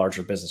bigger,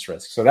 larger business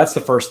risk. So that's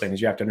the first thing,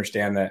 is you have to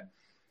understand that,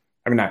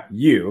 not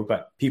you,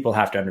 but people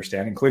have to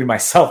understand, including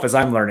myself as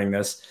I'm learning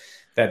this,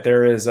 that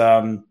there is,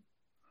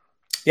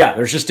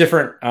 there's just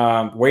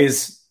different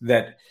ways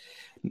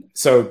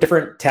so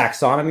different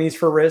taxonomies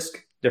for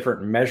risk,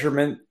 different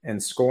measurement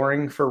and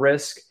scoring for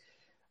risk,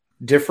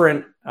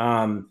 different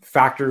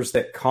factors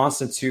that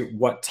constitute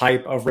what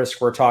type of risk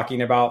we're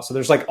talking about. So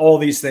there's like all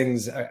these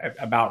things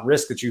about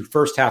risk that you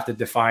first have to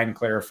define,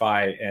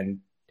 clarify, and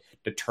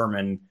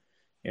determine,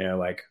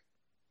 like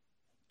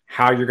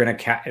how you're going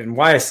to and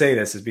why I say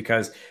this is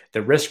because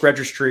the risk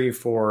registry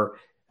for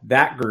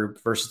that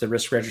group versus the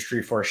risk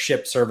registry for a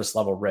ship service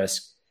level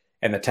risk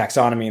and the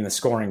taxonomy and the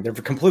scoring, they're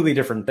completely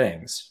different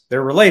things.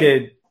 They're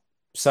related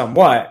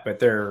somewhat, but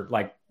they're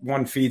like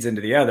one feeds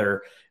into the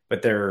other,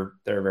 but they're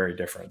very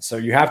different. So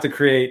you have to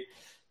create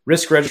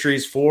risk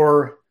registries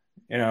for,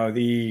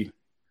 the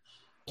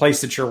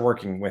place that you're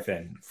working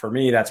within. For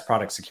me, that's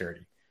product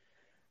security.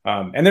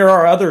 And there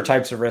are other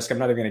types of risk I'm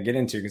not even going to get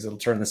into because it'll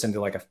turn this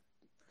into like a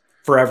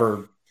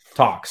forever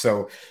talk.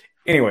 So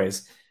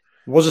anyways,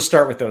 we'll just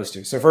start with those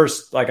two. So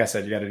first, like I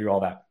said, you got to do all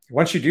that.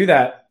 Once you do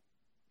that,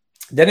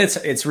 then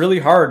it's really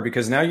hard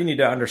because now you need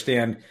to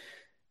understand,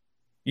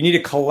 you need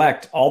to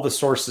collect all the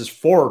sources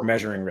for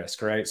measuring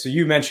risk, right? So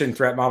you mentioned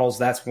threat models.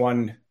 That's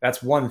one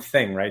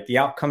thing, right? The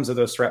outcomes of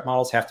those threat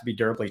models have to be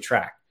durably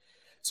tracked.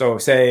 So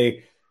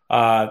say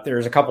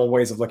there's a couple of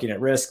ways of looking at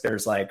risk.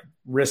 There's like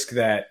risk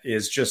that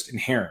is just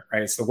inherent,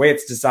 right? It's the way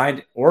it's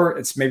designed, or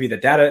it's maybe the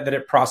data that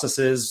it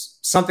processes,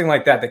 something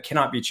like that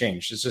cannot be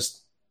changed.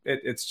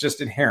 It's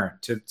just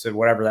inherent to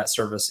whatever that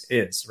service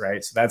is,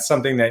 right? So that's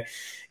something that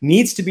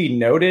needs to be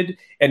noted,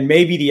 and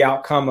maybe the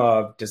outcome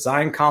of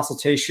design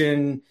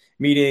consultation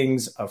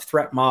meetings, of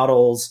threat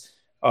models,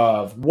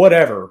 of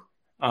whatever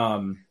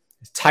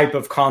type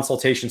of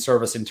consultation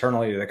service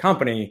internally to the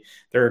company,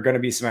 there are going to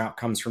be some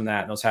outcomes from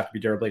that. And those have to be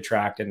durably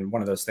tracked. And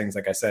one of those things,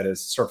 like I said,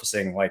 is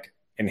surfacing like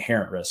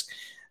inherent risk.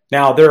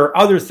 Now, there are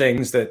other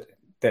things that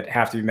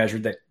have to be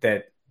measured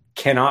that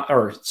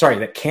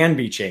can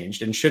be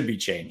changed and should be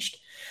changed.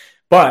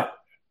 But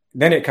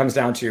then it comes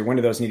down to when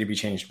do those need to be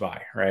changed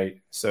by, right?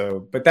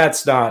 So, but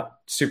that's not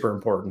super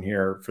important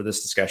here for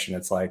this discussion.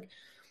 It's like,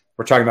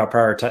 we're talking about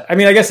prioritize. I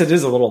mean, I guess it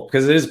is a little,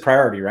 because it is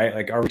priority, right?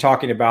 Like, are we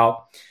talking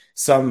about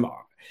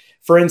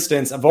for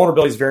instance, a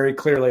vulnerability is very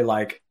clearly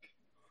like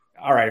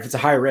all right, if it's a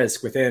high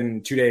risk,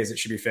 within 2 days, it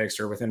should be fixed,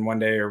 or within 1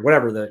 day, or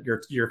whatever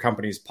your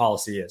company's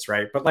policy is,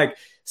 right? But like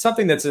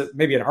something that's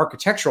maybe an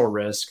architectural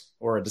risk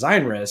or a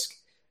design risk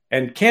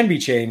and can be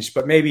changed,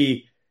 but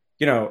maybe,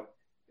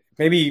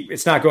 maybe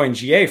it's not going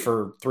GA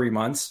for 3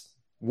 months.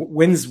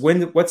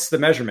 What's the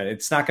measurement?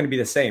 It's not going to be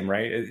the same,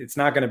 right? It's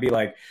not going to be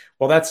like,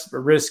 well, that's a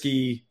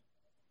risky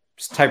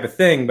type of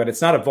thing, but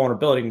it's not a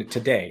vulnerability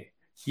today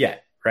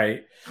yet,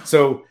 right?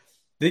 So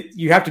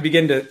you have to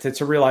begin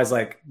to realize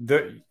like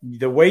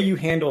the way you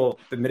handle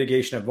the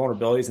mitigation of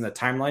vulnerabilities and the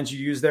timelines you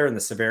use there and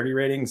the severity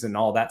ratings and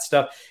all that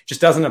stuff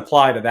just doesn't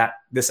apply to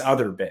this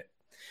other bit.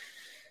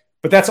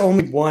 But that's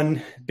only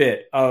one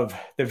bit of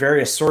the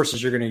various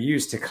sources you're going to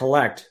use to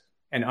collect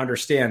and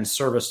understand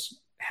service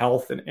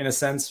health in a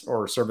sense,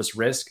 or service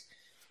risk.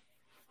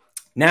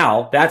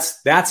 Now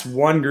that's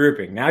one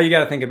grouping. Now you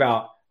got to think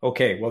about,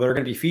 okay, well, there are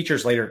going to be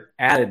features later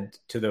added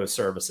to those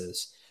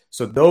services.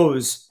 So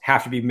those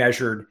have to be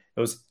measured.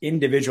 Those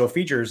individual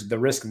features, the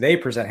risk they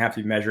present have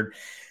to be measured,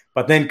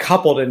 but then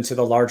coupled into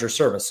the larger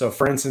service. So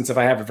for instance, if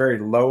I have a very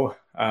low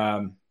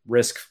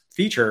risk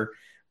feature,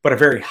 but a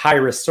very high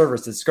risk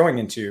service that's going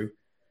into,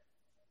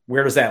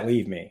 where does that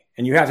leave me?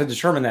 And you have to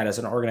determine that as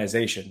an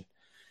organization.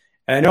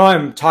 And I know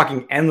I'm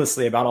talking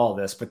endlessly about all of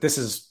this, but this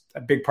is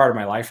a big part of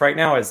my life right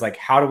now, is like,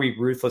 how do we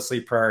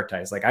ruthlessly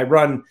prioritize? Like I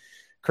run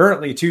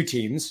currently 2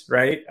 teams,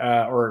 right?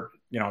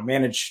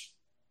 Manage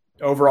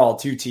overall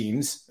 2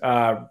 teams,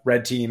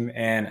 red team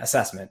and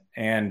assessment.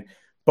 And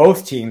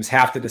both teams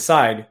have to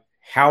decide,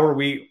 how are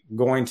we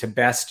going to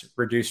best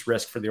reduce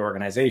risk for the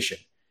organization,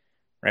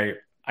 right?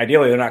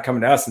 Ideally, they're not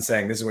coming to us and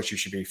saying, this is what you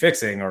should be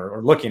fixing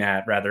or looking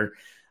at, rather.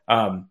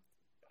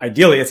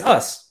 Ideally, it's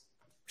us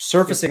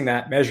surfacing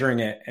that, measuring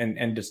it,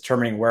 and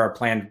determining where our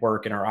planned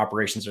work and our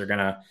operations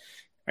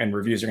and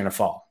reviews are going to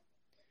fall.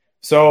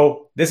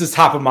 So this is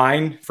top of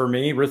mind for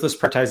me. Ruthless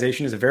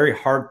prioritization is a very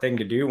hard thing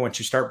to do once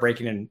you start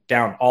breaking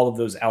down all of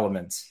those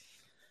elements.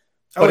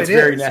 But it's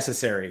very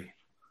necessary.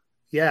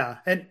 Yeah.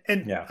 And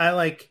yeah. I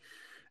like,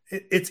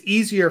 it's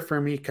easier for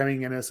me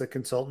coming in as a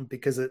consultant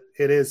because it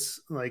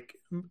is like,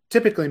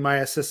 typically my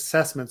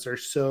assessments are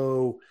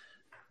so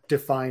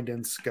defined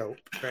in scope,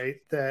 right?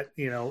 That,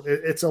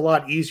 it's a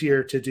lot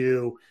easier to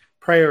do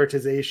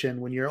prioritization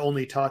when you're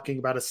only talking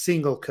about a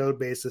single code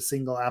base, a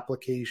single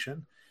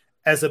application,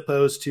 as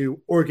opposed to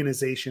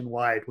organization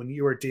wide, when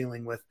you are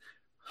dealing with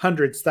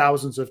hundreds,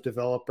 thousands of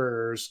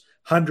developers,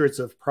 hundreds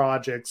of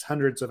projects,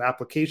 hundreds of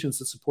applications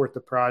that support the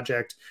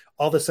project.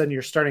 All of a sudden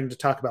you're starting to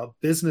talk about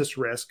business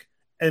risk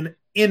and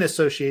in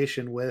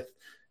association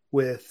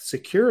with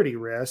security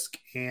risk.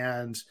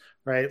 And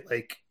right,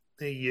 like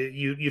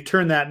you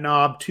turn that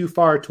knob too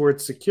far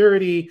towards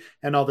security,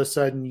 and all of a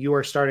sudden you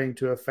are starting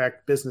to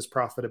affect business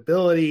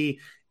profitability.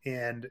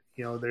 And,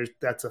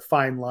 that's a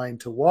fine line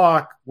to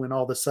walk when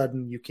all of a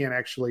sudden you can't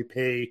actually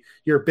pay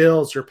your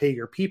bills or pay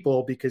your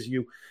people because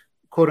you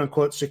quote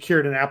unquote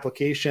secured an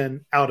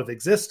application out of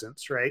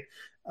existence. Right.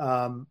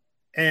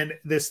 And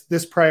this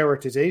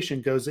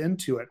prioritization goes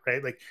into it,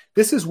 right? Like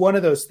this is one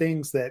of those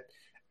things that,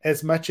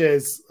 as much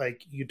as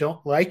like you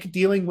don't like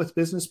dealing with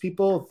business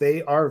people,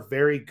 they are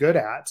very good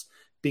at,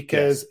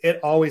 because yes, it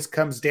always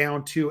comes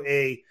down to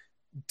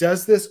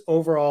does this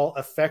overall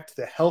affect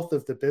the health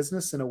of the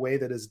business in a way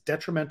that is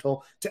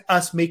detrimental to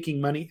us making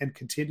money and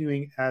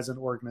continuing as an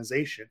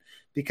organization?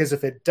 Because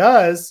if it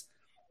does,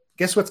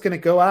 guess what's going to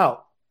go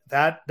out?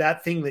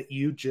 That thing that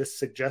you just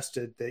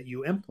suggested that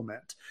you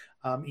implement.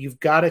 You've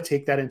got to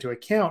take that into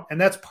account. And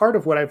that's part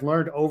of what I've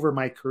learned over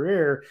my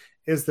career,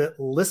 is that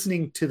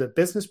listening to the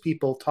business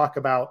people talk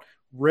about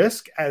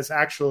risk has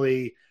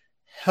actually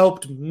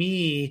helped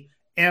me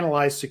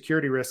analyze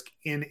security risk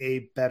in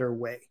a better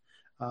way,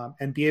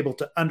 and be able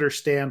to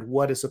understand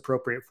what is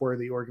appropriate for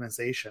the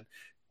organization.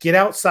 Get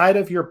outside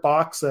of your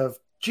box of,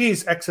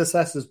 geez,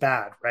 XSS is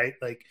bad, right?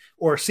 Like,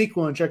 or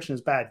SQL injection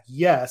is bad.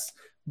 Yes.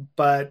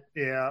 But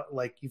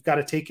like you've got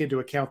to take into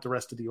account the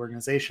rest of the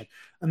organization.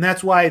 And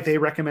that's why they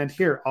recommend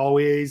here,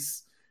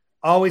 always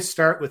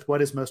start with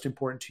what is most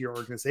important to your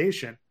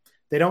organization.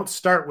 They don't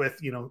start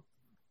with,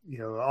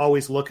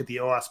 always look at the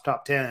OWASP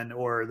top 10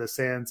 or the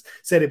SANS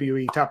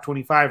CWE top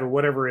 25 or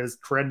whatever is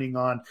trending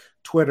on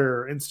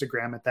Twitter or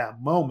Instagram at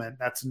that moment.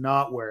 That's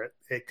not where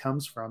it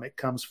comes from. It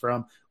comes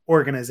from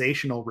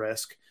organizational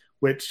risk,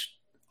 which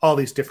all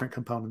these different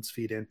components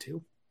feed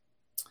into.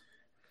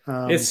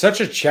 It's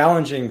such a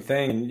challenging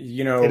thing,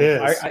 It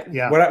is.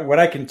 What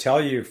I can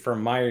tell you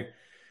from my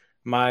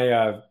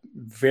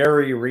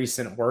very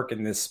recent work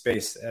in this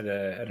space at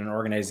an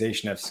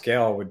organization of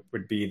scale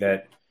would be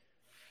that,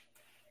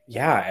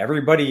 yeah,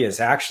 everybody is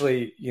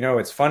actually,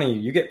 it's funny.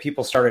 You get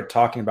people started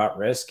talking about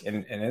risk,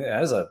 and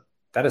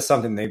that is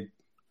something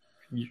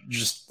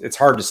it's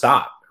hard to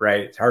stop,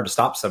 right? It's hard to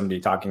stop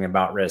somebody talking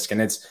about risk, and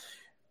it's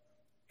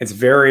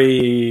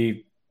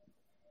very,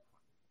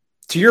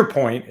 to your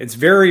point, it's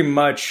very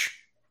much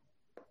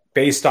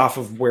based off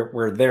of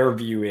where their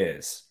view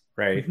is,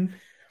 right? Mm-hmm.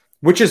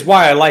 Which is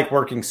why I like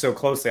working so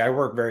closely. I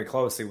work very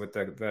closely with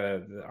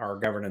our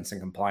governance and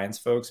compliance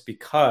folks,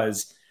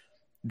 because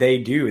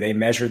they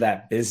measure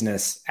that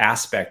business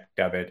aspect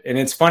of it. And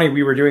it's funny,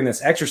 we were doing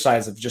this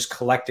exercise of just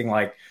collecting,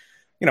 like,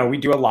 we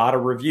do a lot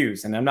of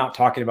reviews, and I'm not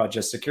talking about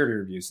just security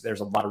reviews. There's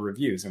a lot of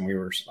reviews, and we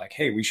were like,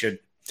 hey, we should,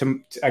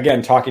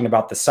 again, talking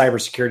about the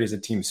cybersecurity as a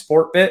team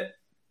sport bit,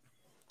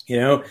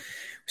 we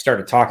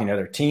started talking to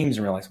other teams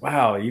and realized,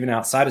 wow, even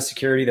outside of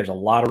security, there's a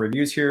lot of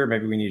reviews here.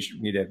 Maybe we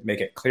need to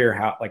make it clear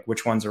how, like,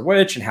 which ones are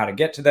which and how to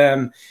get to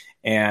them.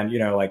 And,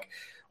 like,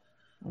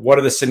 what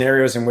are the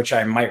scenarios in which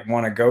I might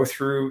want to go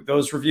through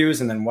those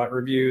reviews, and then what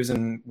reviews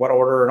and what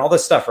order and all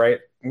this stuff, right?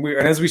 And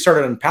as we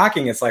started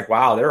unpacking, it's like,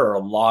 wow, there are a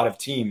lot of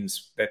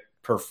teams that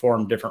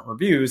perform different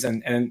reviews,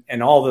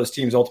 and all those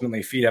teams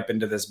ultimately feed up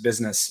into this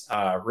business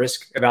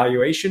risk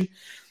evaluation.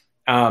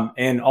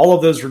 And all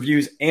of those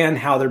reviews and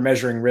how they're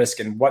measuring risk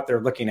and what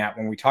they're looking at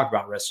when we talk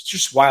about risk, it's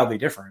just wildly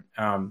different.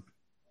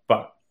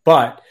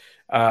 But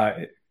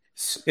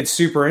it's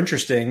super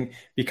interesting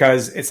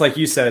because it's like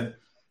you said.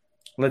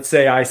 Let's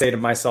say I say to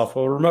myself,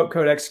 well, remote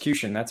code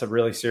execution, that's a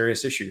really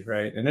serious issue,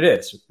 right? And it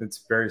is. It's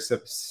a very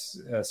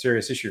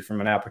serious issue from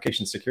an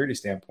application security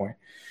standpoint.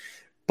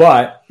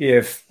 But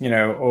if,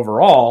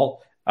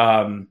 overall,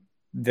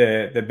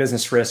 the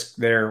business risk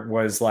there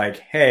was like,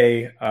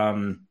 hey,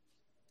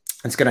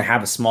 it's going to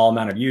have a small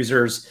amount of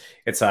users.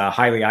 It's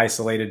highly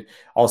isolated.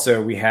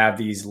 Also, we have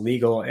these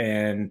legal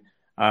and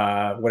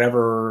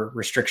whatever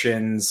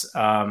restrictions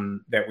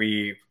that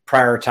we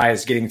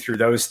prioritize getting through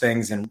those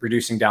things and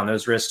reducing down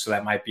those risks. So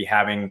that might be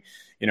having,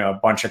 a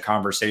bunch of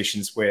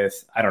conversations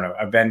with, I don't know,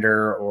 a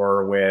vendor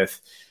or with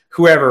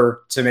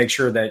whoever to make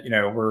sure that,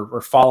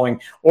 we're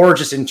following, or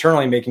just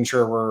internally making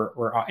sure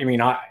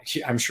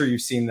I'm sure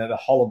you've seen the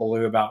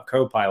hullabaloo about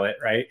Copilot,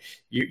 right?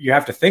 You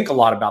have to think a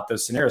lot about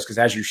those scenarios, because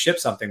as you ship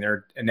something, there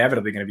are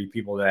inevitably going to be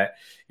people that,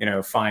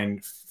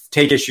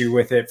 take issue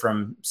with it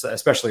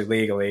especially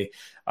legally.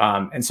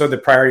 And so the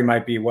priority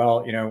might be,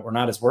 well, we're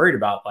not as worried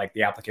about like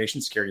the application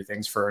security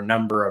things for a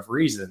number of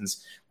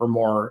reasons. We're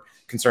more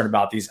concerned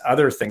about these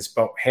other things,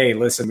 but hey,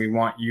 listen, we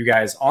want you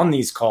guys on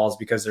these calls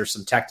because there's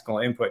some technical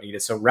input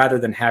needed. So rather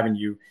than having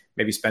you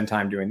maybe spend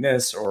time doing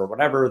this or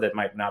whatever, that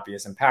might not be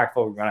as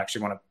impactful, we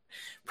actually want to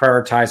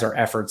prioritize our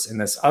efforts in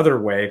this other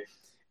way.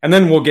 And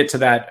then we'll get to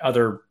that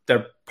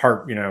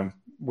part,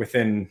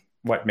 within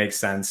what makes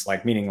sense,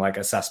 like meaning like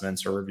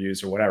assessments or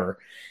reviews or whatever.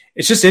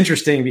 It's just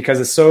interesting because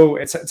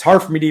it's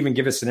hard for me to even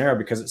give a scenario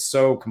because it's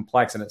so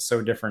complex and it's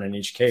so different in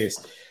each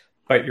case.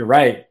 But you're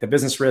right. The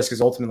business risk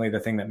is ultimately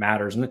the thing that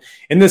matters. And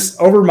in this,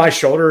 over my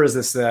shoulder is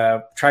this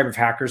Tribe of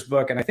Hackers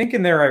book. And I think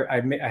in there,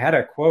 I had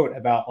a quote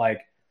about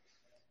like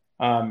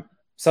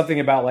something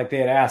about like they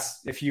had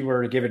asked, if you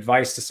were to give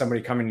advice to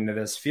somebody coming into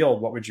this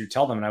field, what would you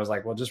tell them? And I was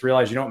like, well, just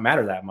realize you don't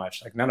matter that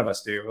much. Like none of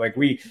us do. Like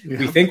we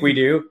think we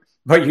do,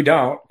 but you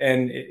don't.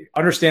 And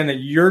understand that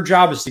your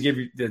job is to give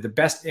you the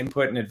best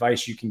input and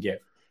advice you can give,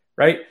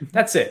 right?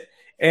 That's it.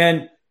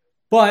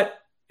 But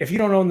if you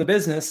don't own the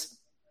business,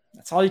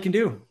 that's all you can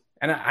do.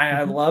 And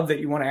I love that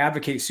you want to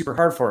advocate super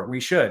hard for it. We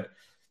should.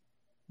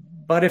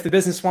 But if the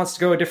business wants to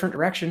go a different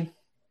direction,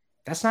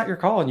 that's not your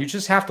call. And you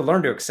just have to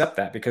learn to accept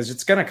that, because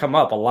it's going to come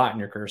up a lot in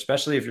your career,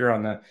 especially if you're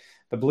on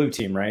the blue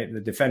team, right? The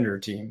defender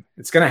team.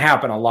 It's going to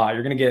happen a lot.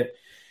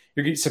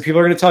 So people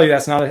are going to tell you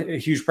that's not a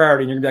huge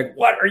priority. And you're going to be like,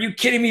 what? Are you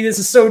kidding me? This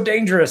is so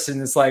dangerous.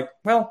 And it's like,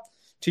 well,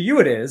 to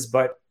you it is,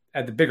 but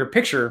at the bigger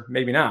picture,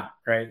 maybe not.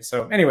 Right.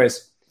 So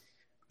anyways,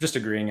 just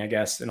agreeing, I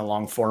guess, in a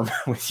long form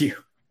with you.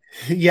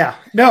 Yeah,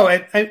 no,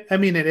 I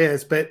mean, it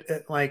is, but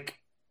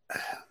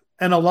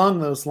and along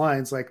those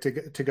lines, like to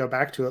go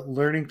back to it,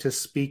 learning to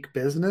speak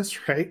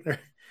business, right?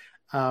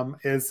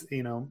 Is,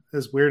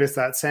 as weird as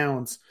that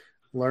sounds,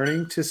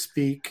 learning to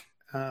speak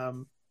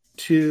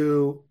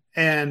to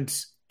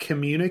and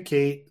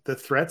communicate the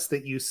threats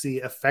that you see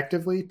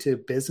effectively to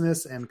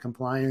business and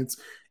compliance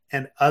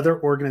and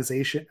other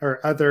organization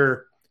or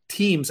other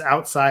teams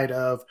outside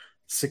of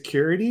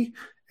security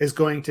is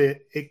going to,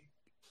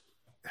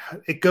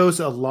 it goes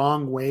a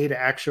long way to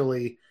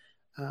actually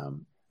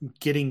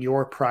getting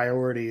your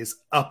priorities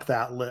up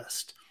that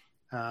list.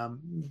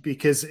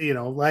 Because,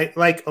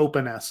 like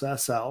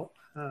OpenSSL,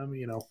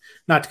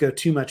 not to go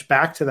too much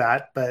back to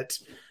that, but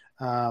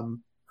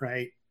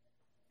right.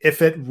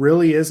 If it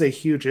really is a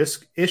huge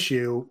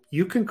issue,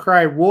 you can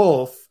cry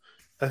wolf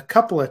a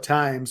couple of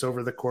times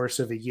over the course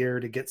of a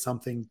year to get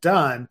something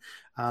done.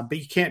 But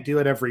you can't do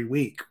it every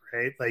week,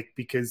 right? Like,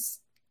 because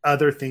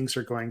other things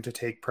are going to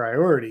take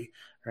priority.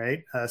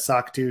 Right, a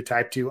SOC 2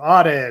 Type 2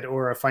 audit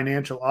or a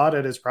financial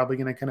audit is probably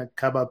going to kind of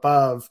come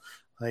above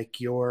like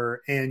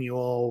your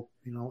annual,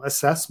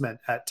 assessment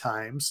at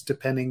times,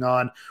 depending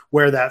on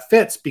where that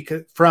fits.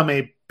 Because from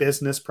a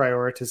business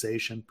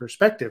prioritization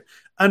perspective,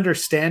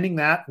 understanding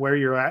that where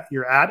you're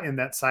at in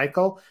that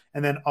cycle,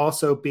 and then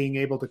also being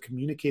able to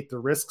communicate the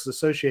risks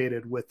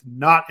associated with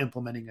not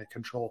implementing a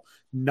control,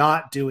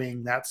 not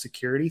doing that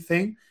security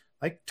thing.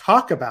 Like,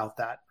 talk about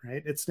that,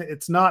 right?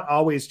 It's not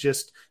always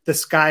just the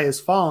sky is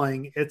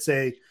falling. It's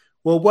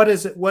what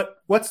is it?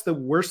 What's the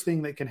worst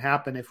thing that can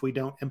happen if we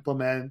don't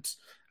implement,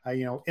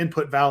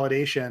 input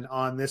validation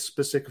on this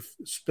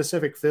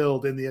specific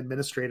field in the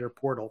administrator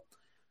portal?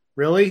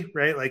 really,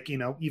 right? Like,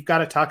 you've got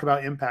to talk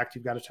about impact.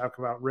 You've got to talk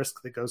about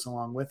risk that goes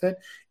along with it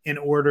in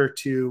order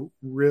to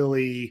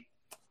really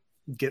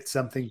get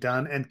something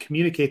done and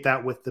communicate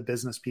that with the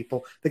business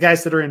people, the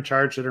guys that are in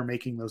charge that are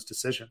making those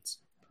decisions.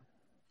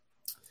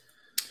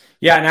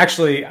 Yeah, and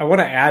actually, I want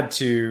to add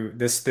to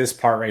this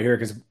part right here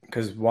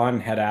because one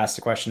had asked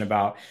a question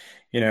about,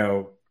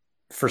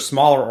 for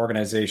smaller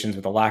organizations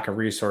with a lack of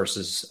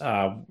resources,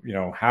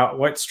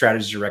 what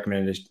strategies or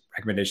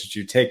recommendations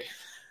do you take?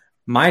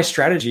 My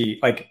strategy,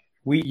 like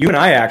you and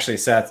I actually,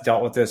 Seth,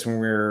 dealt with this when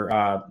we were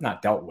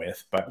not dealt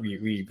with, but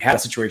we had a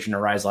situation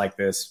arise like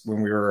this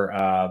when we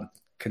were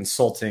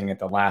consulting at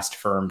the last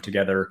firm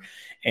together,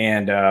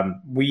 and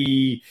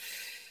we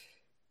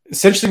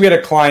had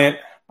a client.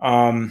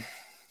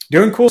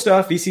 Doing cool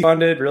stuff, VC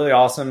funded, really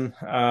awesome.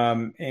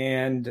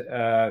 And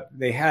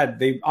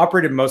they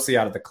operated mostly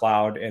out of the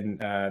cloud, and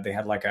they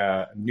had like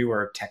a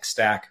newer tech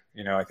stack.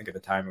 I think at the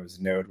time it was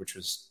Node, which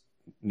was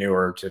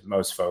newer to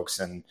most folks.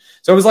 And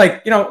so it was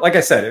like, like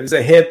I said, it was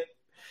a hip,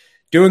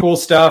 doing cool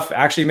stuff,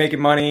 actually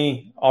making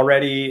money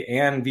already,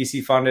 and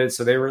VC funded.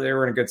 So they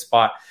were in a good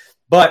spot,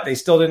 but they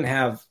still didn't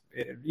have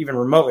even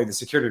remotely the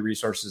security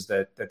resources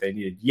that they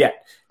needed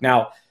yet.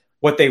 Now,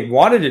 what they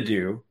wanted to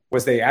do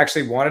was they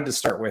actually wanted to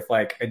start with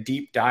like a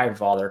deep dive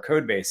of all their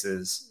code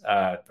bases,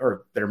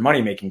 or their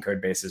money-making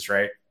code bases,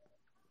 right?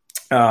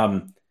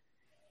 And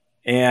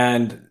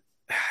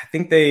I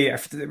think there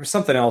was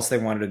something else they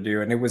wanted to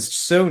do, and it was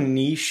so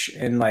niche.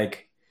 And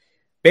like,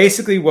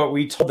 basically what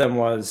we told them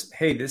was,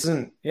 hey, this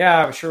isn't,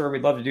 yeah, sure,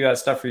 we'd love to do that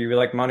stuff for you. We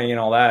like money and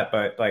all that,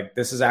 but like,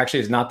 this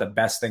is not the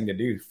best thing to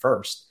do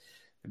first.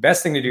 The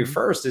best thing to do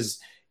first is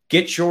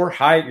get your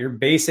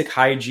basic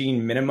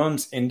hygiene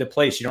minimums into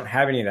place. You don't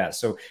have any of that.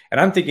 So, and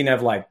I'm thinking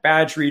of like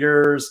badge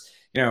readers,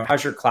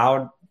 how's your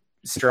cloud,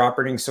 since you're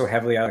operating so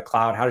heavily out of the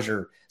cloud,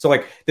 so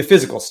like the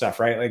physical stuff,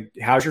 right? Like,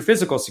 how's your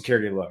physical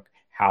security look?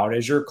 How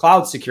does your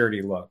cloud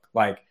security look?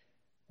 Like,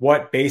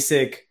 what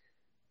basic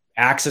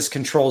access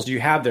controls do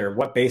you have there?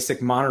 What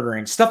basic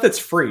monitoring stuff that's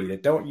free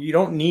that you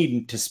don't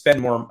need to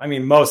spend more. I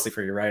mean, mostly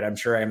free, right? I'm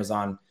sure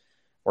Amazon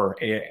or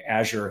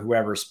Azure,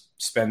 whoever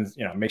spends,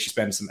 makes you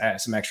spend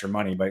some extra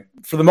money. But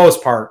for the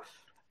most part,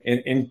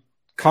 in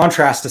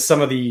contrast to some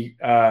of the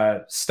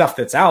stuff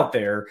that's out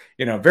there,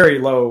 very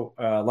low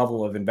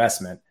level of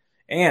investment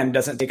and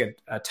doesn't take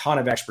a ton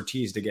of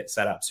expertise to get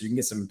set up. So you can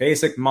get some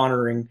basic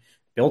monitoring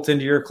built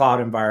into your cloud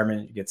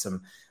environment. You get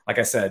some, like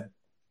I said,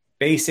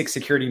 basic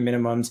security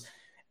minimums,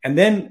 and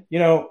then,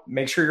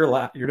 make sure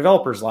your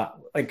developers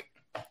like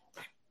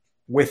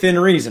within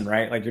reason,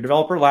 right? Like your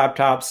developer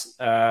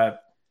laptops,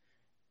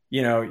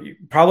 you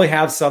probably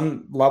have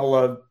some level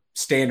of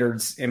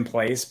standards in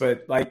place,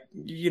 but like,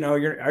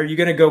 are you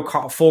going to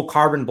go full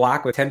carbon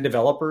black with 10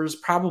 developers?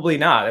 Probably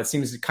not. That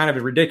seems kind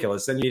of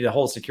ridiculous. Then you need a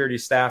whole security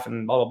staff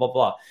and blah, blah, blah,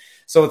 blah.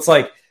 So it's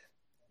like,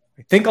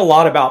 I think a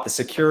lot about the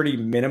security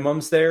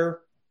minimums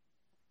there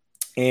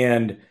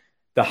and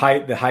the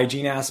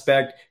hygiene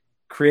aspect,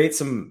 create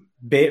some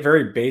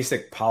very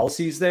basic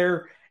policies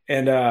there.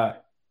 And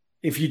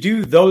if you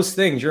do those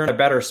things, you're in a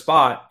better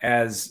spot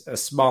as a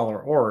smaller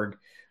org.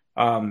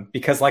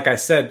 Because like I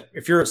said,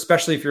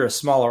 especially if you're a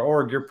smaller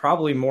org, you're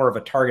probably more of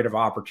a target of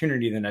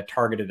opportunity than a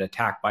targeted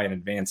attack by an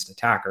advanced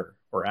attacker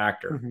or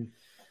actor. Mm-hmm.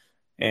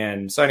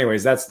 And so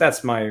anyways,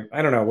 that's my,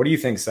 I don't know. What do you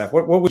think, Seth?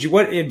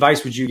 What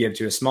advice would you give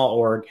to a small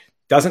org,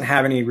 doesn't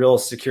have any real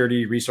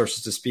security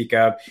resources to speak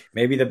of?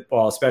 Maybe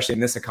especially in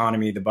this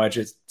economy, the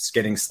budget's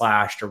getting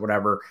slashed or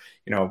whatever.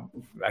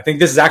 I think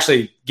this is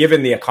actually,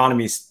 given the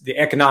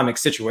economic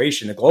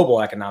situation, the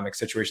global economic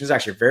situation, is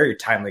actually a very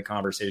timely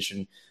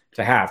conversation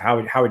to have.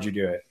 How would you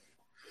do it?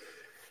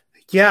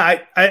 Yeah,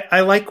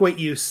 I like what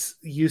you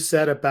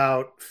said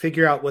about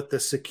figure out what the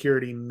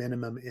security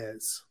minimum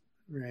is,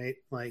 right?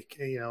 Like,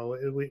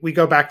 we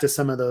go back to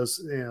some of those,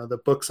 the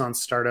books on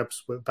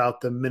startups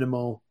about the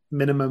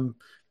minimum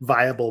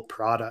viable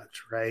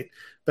product, right?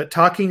 But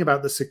talking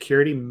about the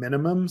security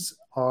minimums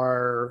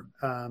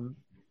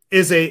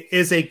is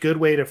a good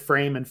way to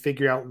frame and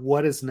figure out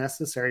what is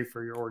necessary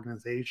for your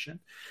organization,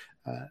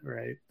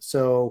 right?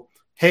 So,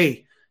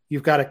 hey,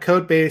 you've got a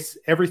code base.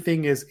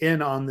 Everything is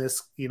in on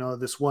this,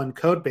 this one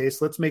code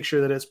base. Let's make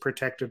sure that it's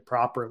protected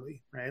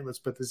properly, right? Let's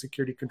put the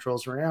security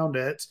controls around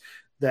it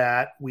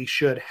that we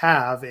should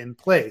have in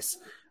place.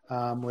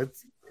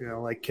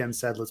 Like Ken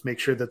said, let's make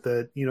sure that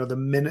the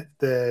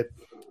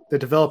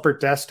developer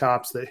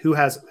desktops, that who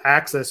has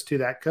access to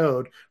that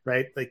code,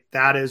 right? Like,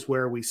 that is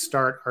where we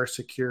start our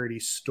security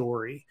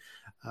story.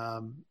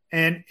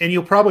 And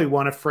you'll probably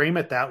want to frame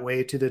it that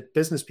way to the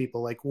business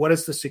people. Like, what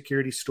is the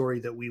security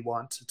story that we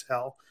want to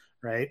tell,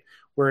 right?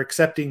 We're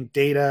accepting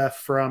data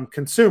from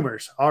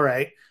consumers. All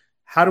right.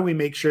 How do we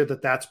make sure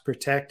that that's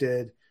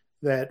protected,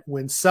 that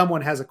when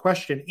someone has a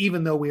question,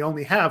 even though we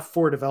only have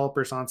 4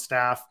 developers on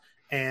staff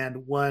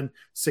and 1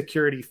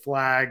 security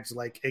flagged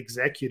like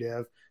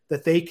executive,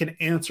 that they can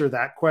answer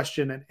that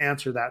question and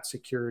answer that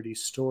security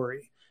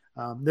story.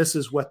 This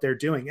is what they're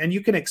doing. And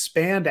you can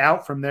expand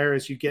out from there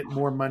as you get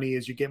more money,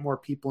 as you get more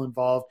people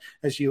involved,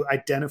 as you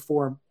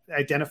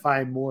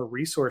identify more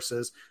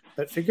resources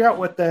but figure out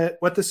what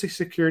the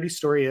security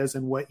story is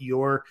and what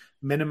your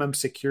minimum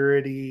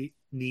security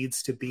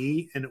needs to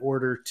be in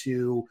order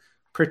to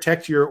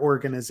protect your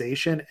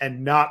organization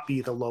and not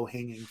be the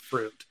low-hanging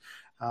fruit.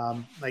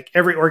 Like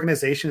every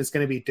organization is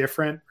going to be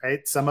different,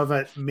 right? Some of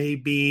it may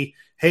be,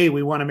 hey,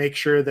 we want to make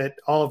sure that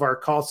all of our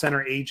call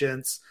center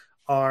agents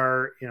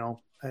are,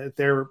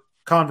 their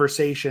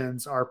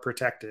conversations are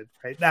protected,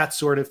 right? That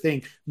sort of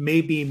thing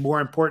may be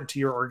more important to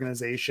your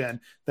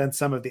organization than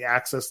some of the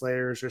access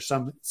layers or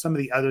some of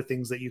the other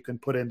things that you can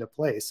put into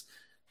place.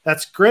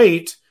 That's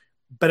great,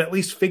 but at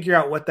least figure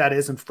out what that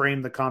is and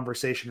frame the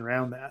conversation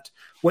around that.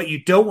 What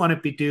you don't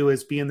want to do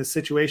is be in the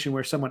situation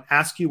where someone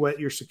asks you what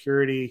your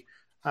security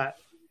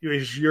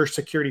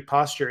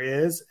posture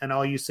is, and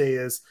all you say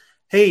is,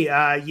 hey,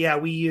 yeah,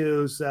 we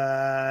use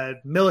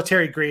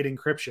military grade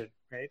encryption,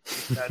 right?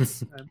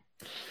 That's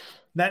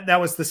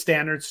that was the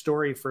standard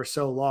story for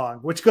so long,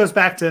 which goes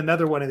back to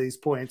another one of these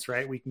points,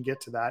 right? We can get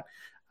to that.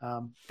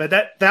 But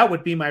that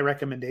would be my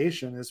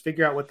recommendation, is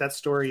figure out what that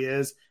story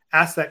is,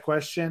 ask that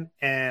question,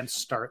 and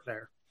start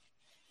there.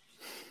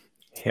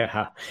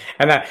 Yeah.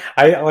 And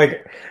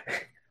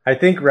I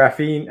think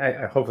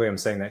Rafin, hopefully I'm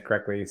saying that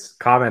correctly, his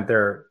comment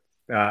there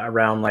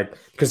around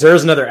because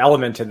there's another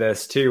element to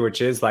this too,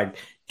 which is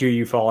do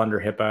you fall under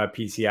HIPAA,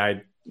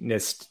 PCI,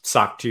 NIST,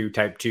 SOC 2,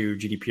 Type 2,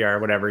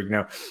 GDPR,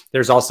 whatever,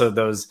 there's also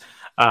those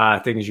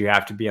things you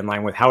have to be in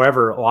line with.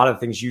 However, a lot of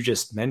things you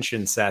just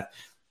mentioned, Seth,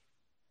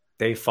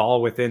 they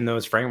fall within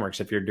those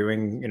frameworks. If you're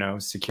doing,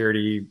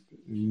 security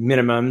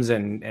minimums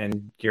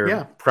and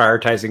you're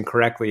prioritizing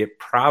correctly, it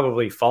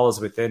probably falls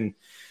within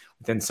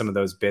some of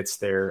those bits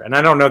there. And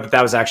I don't know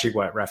that was actually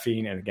what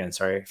Rafin, and again,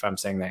 sorry if I'm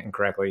saying that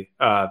incorrectly.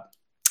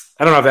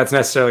 I don't know if that's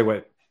necessarily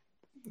what,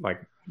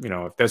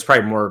 if that's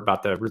probably more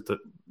about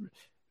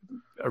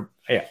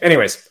yeah.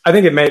 Anyways, I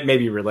think it may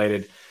be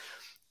related.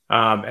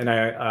 And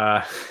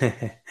I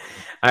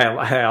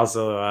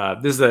also,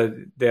 this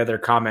is the other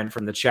comment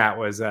from the chat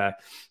was,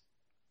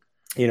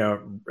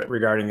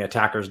 regarding the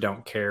attackers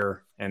don't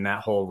care. And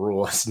that whole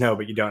rule is no,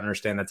 but you don't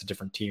understand that's a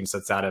different team. So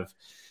it's out of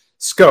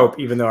scope,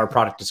 even though our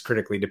product is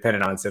critically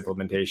dependent on its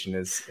implementation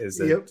it's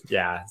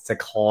a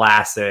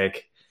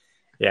classic.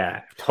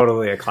 Yeah,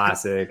 totally a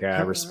classic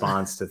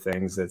response to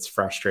things that's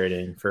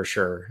frustrating for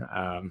sure.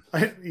 I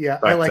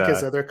like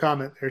his other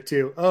comment there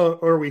too. Oh,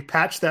 or we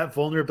patch that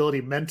vulnerability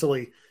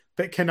mentally,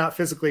 but cannot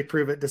physically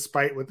prove it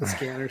despite what the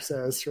scanner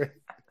says, right?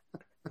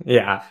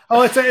 Yeah.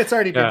 Oh, it's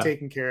already been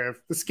taken care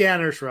of. The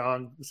scanner's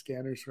wrong.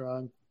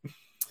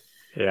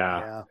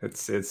 Yeah.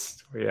 It's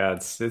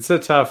a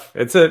tough,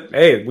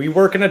 hey, we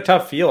work in a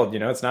tough field,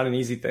 it's not an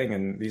easy thing.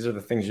 And these are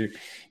the things you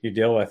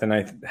deal with. And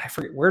I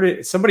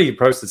forget somebody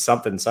posted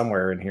something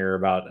somewhere in here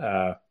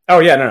about,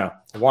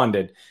 Juan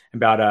did,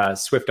 about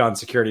Swift on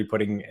security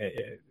putting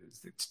a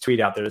tweet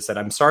out there that said,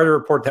 I'm sorry to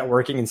report that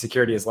working in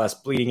security is less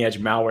bleeding edge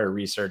malware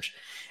research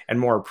and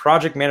more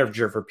project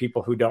manager for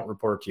people who don't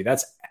report to you.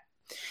 That's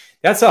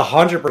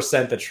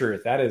 100% the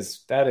truth. That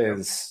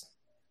is,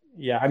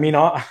 yeah. I mean,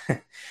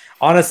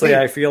 honestly,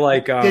 I feel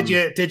like did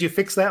you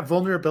fix that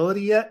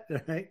vulnerability yet?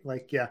 Right?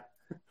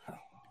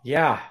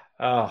 Yeah.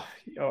 Oh,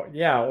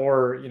 yeah.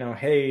 Or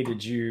hey,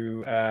 did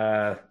you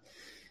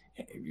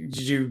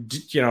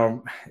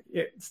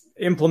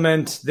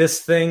implement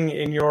this thing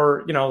in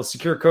your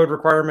secure code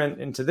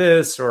requirement into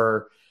this,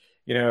 or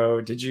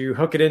did you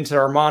hook it into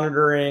our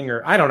monitoring,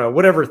 or I don't know,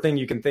 whatever thing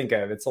you can think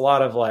of. It's a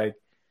lot of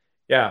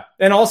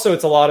and also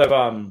it's a lot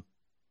of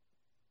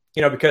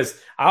because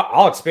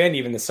I'll expand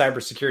even the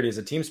cybersecurity as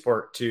a team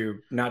sport to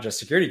not just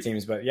security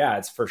teams, but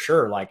it's for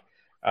sure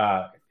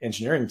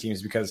engineering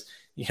teams, because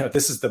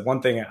this is the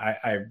one thing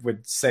I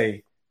would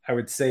say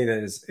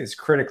that is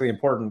critically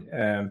important.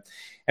 And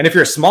if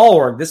you're a small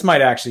org, this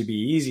might actually be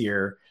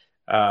easier.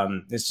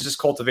 Is to just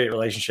cultivate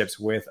relationships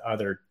with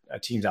other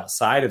teams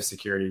outside of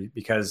security,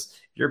 because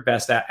you're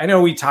best at. I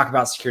know we talk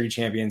about security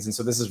champions, and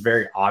so this is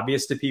very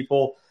obvious to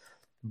people,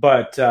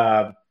 but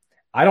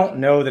I don't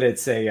know that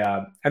it's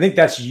I think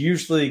that's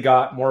usually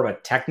got more of a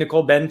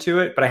technical bend to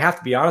it, but I have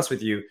to be honest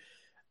with you.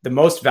 The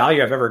most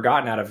value I've ever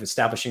gotten out of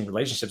establishing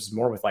relationships is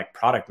more with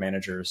product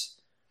managers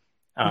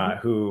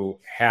who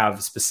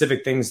have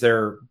specific things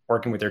they're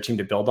working with their team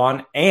to build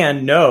on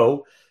and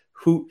know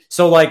who.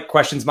 So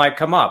questions might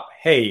come up.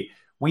 Hey,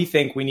 we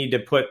think we need to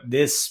put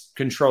this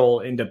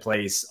control into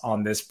place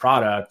on this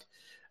product.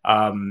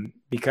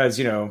 Because,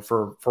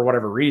 for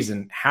whatever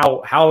reason,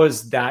 how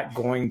is that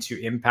going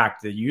to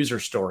impact the user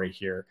story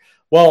here?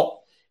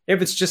 Well,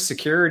 if it's just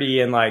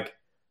security and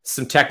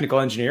some technical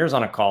engineers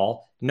on a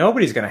call,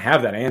 nobody's going to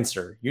have that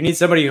answer. You need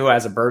somebody who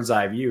has a bird's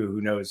eye view,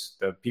 who knows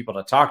the people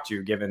to talk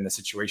to, given the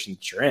situation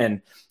that you're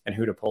in, and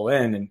who to pull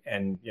in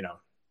and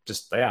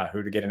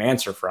who to get an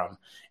answer from.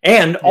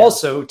 And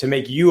also to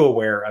make you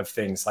aware of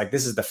things.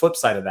 This is the flip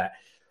side of that.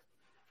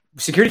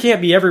 Security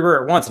can't be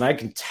everywhere at once. And I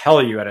can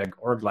tell you at an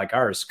org like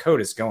ours,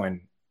 code is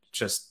going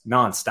just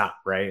nonstop,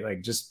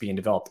 right? Just being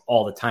developed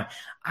all the time.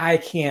 I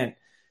can't,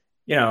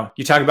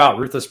 you talk about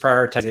ruthless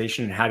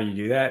prioritization and how do you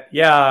do that?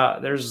 Yeah,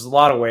 there's a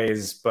lot of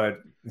ways, but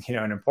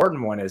an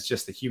important one is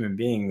just the human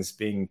beings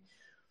being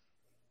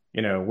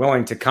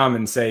willing to come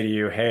and say to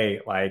you,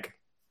 hey, like,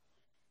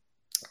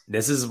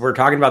 we're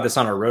talking about this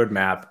on a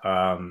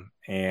roadmap.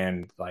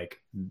 And like,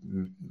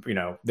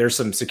 there's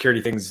some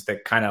security things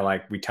that kind of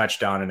like we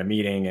touched on in a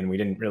meeting and we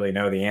didn't really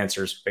know the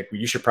answers. Like,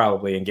 you should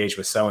probably engage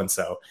with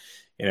so-and-so,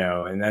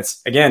 and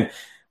that's, again,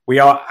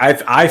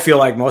 I feel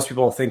like most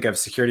people think of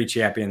security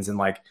champions in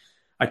like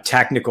a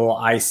technical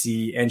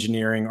IC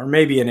engineering, or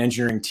maybe an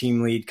engineering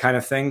team lead kind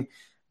of thing.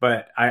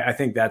 But I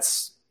think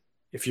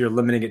if you're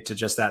limiting it to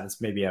just that,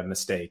 it's maybe a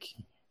mistake.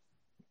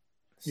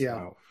 Yeah.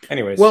 So,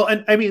 anyways. Well,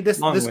 and I mean, this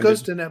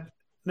goes to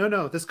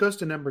this goes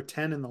to number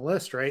 10 in the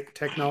list, right?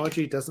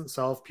 Technology doesn't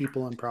solve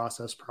people and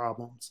process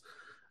problems.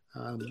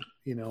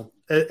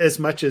 As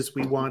much as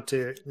we want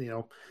to,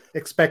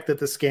 expect that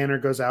the scanner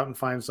goes out and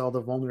finds all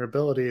the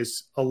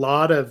vulnerabilities, a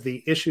lot of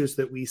the issues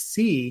that we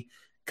see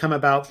come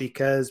about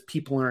because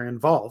people are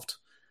involved.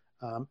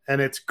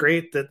 And it's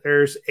great that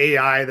there's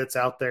AI that's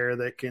out there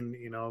that can,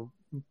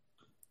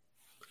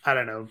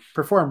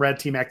 perform red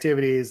team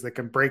activities, that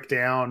can break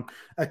down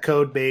a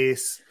code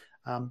base.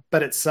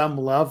 But at some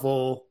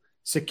level,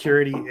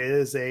 security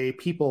is a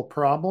people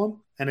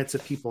problem and it's a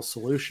people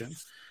solution.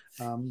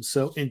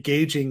 So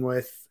engaging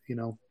with,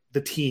 the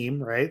team,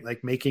 right?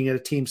 Like making it a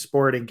team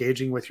sport,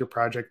 engaging with your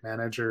project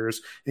managers,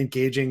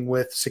 engaging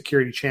with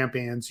security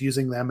champions,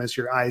 using them as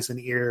your eyes and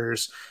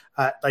ears,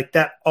 like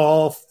that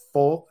all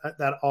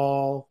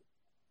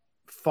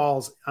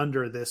falls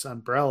under this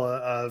umbrella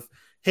of,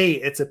 hey,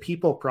 it's a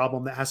people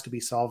problem that has to be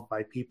solved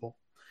by people,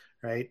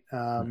 right?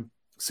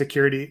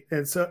 Security.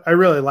 And so I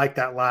really like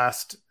that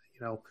last,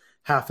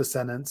 half a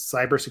sentence.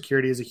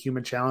 Cybersecurity is a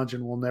human challenge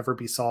and will never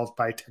be solved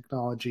by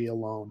technology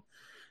alone.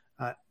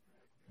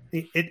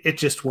 It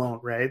just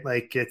won't, right?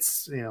 Like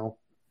it's, I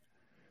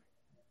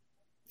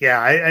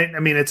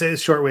mean, it's a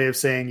short way of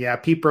saying,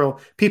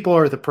 people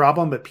are the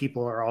problem, but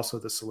people are also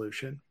the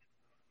solution.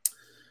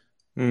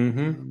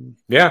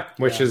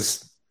 Which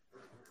is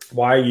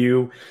why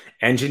you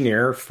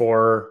engineer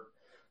for,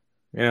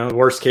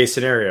 worst case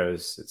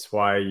scenarios. It's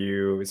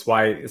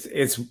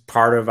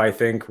part of, I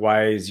think,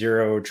 why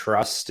zero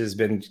trust has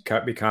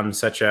become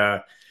such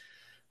a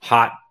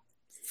hot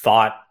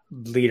thought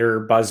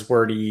leader,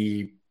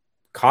 buzzwordy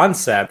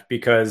concept,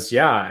 because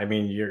I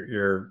mean,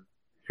 you're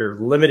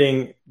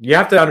limiting. You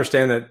have to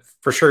understand that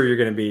for sure you're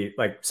going to be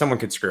like, someone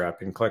could screw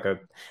up and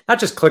not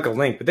just click a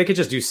link, but they could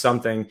just do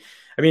something.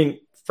 I mean,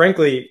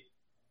 frankly,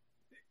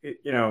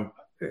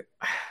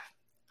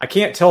 I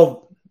can't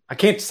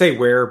say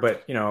where,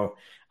 but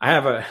I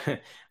have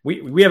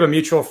we have a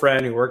mutual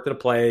friend who worked at a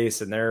place,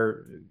 and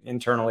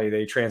internally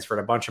they transferred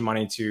a bunch of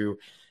money to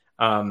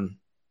a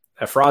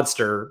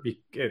fraudster.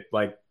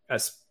 Like a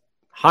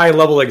high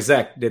level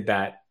exec did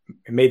that,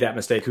 made that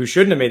mistake, who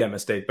shouldn't have made that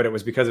mistake, but it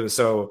was because it was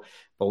so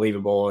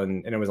believable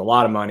and it was a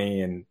lot of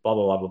money and blah,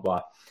 blah, blah,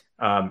 blah,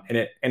 blah. And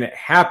it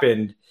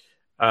happened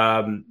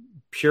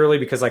purely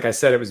because, like I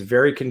said, it was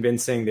very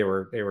convincing. They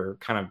were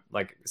kind of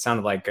like, it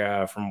sounded like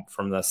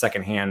from the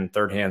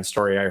third hand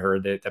story I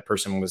heard, that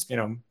person was,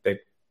 a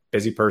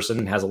busy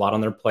person, has a lot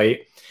on their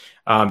plate.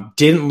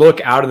 Didn't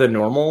look out of the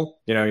normal,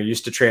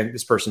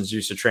 this person's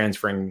used to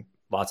transferring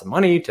lots of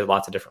money to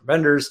lots of different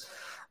vendors.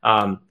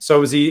 So it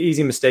was an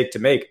easy mistake to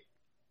make.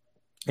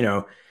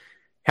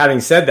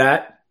 Having said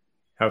that,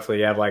 hopefully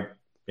you have like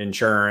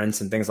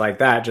insurance and things like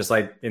that, just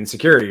like in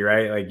security,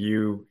 right? Like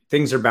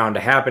things are bound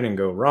to happen and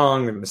go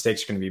wrong. The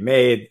mistakes are going to be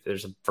made.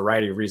 There's a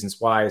variety of reasons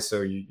why.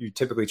 So you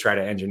typically try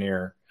to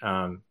engineer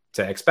to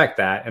expect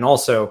that. And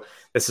also,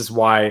 this is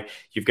why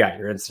you've got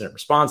your incident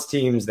response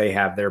teams. They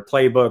have their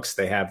playbooks.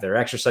 They have their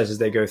exercises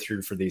they go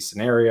through for these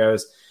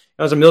scenarios.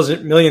 There's a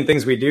million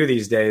things we do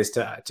these days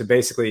to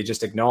basically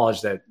just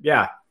acknowledge that,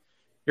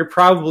 you're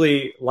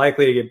probably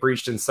likely to get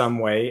breached in some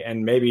way,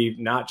 and maybe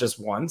not just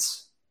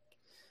once.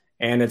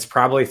 And it's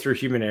probably through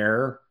human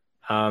error.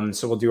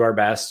 So we'll do our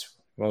best.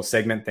 We'll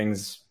segment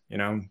things,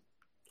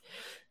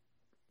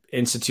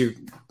 institute,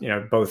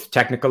 both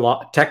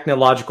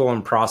technological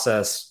and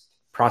processes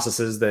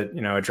that,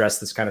 address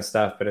this kind of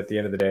stuff. But at the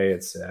end of the day,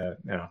 it's a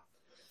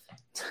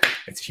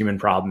human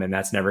problem, and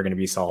that's never going to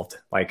be solved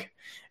like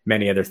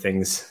many other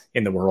things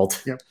in the world.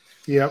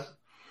 Yep.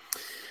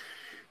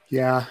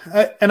 Yeah.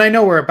 And I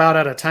know we're about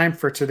out of time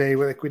for today.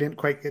 Like, we didn't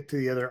quite get to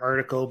the other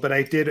article, but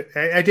I did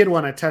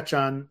want to touch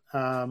on,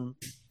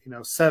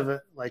 7,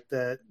 like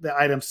the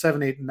items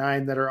 7, 8, and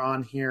 9 that are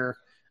on here.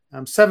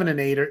 7 and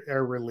 8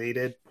 are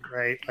related,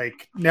 right?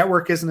 Like,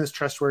 network isn't as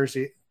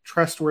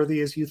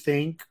trustworthy as you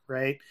think,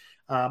 right?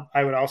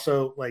 I would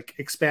also like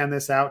expand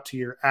this out to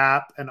your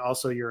app, and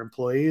also your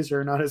employees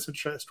are not as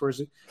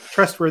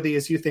trustworthy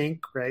as you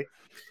think, right?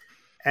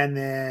 And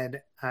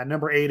then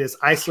number 8 is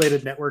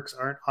isolated networks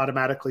aren't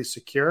automatically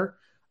secure.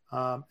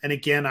 And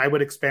again, I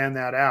would expand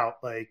that out,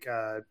 like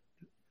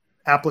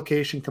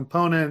application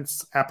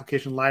components,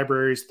 application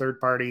libraries, third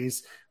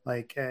parties.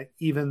 Like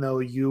even though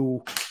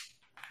you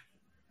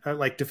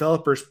like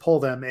developers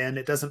pull them in,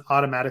 it doesn't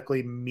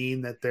automatically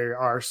mean that they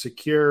are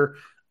secure.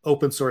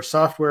 Open source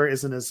software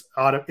isn't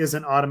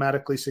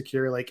automatically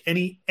secure. Like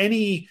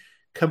any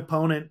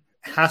component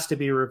has to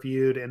be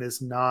reviewed and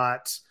is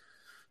not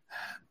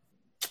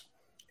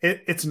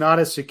It's not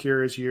as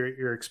secure as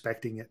you're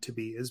expecting it to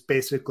be, is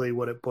basically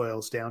what it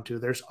boils down to.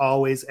 There's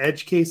always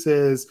edge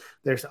cases,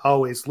 there's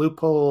always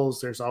loopholes,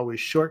 there's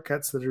always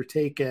shortcuts that are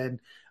taken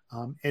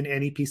in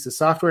any piece of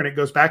software. And it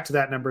goes back to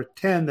that number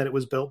 10, that it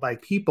was built by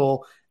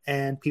people,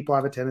 and people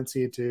have a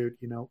tendency to,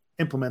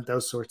 implement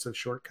those sorts of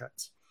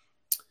shortcuts.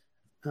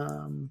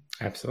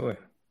 Absolutely.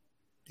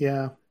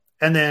 Yeah.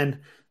 And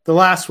then the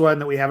last one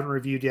that we haven't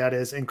reviewed yet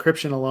is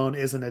encryption alone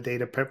isn't a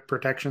data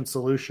protection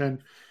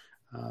solution.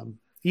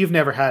 You've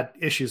never had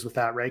issues with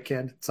that, right,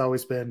 Ken? It's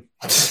always been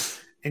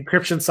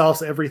encryption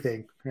solves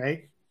everything,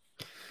 right?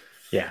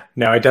 Yeah,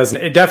 no, it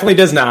doesn't. It definitely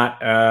does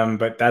not.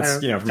 But that's,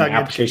 from an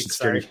application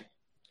security. Sorry.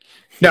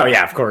 No,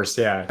 yeah, of course.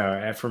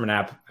 Yeah. From an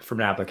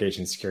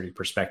application security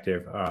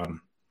perspective,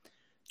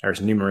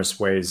 there's numerous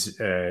ways.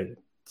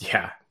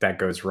 That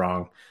goes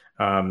wrong.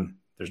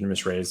 There's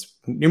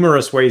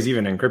numerous ways,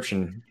 even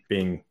encryption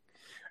being,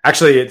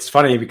 actually, it's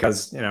funny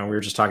because, we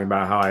were just talking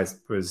about how I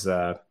was,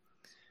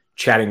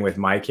 chatting with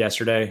Mike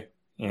yesterday,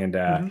 and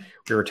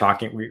we were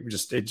talking.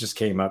 It just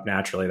came up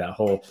naturally, that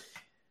whole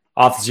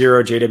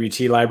Auth0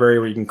 JWT library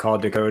where you can call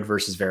decode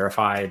versus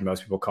verify, and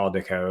most people call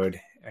decode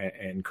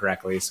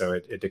incorrectly. So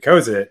it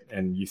decodes it,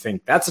 and you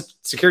think that's a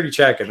security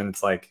check, and then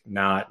it's like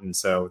not, and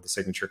so the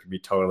signature could be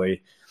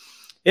totally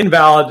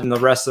invalid, and the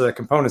rest of the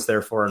components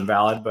therefore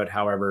invalid. But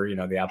however,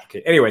 the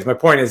application. Anyways, my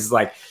point is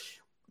like,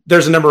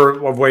 there's a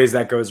number of ways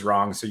that goes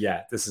wrong. So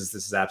yeah, this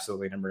is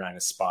absolutely number 9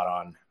 is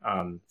spot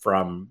on,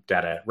 from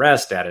data at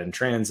rest, data in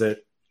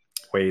transit,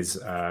 ways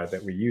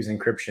that we use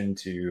encryption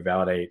to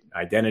validate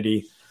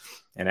identity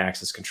and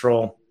access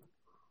control.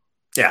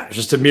 Yeah, there's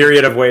just a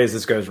myriad of ways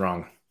this goes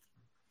wrong.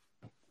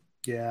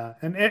 Yeah,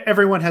 and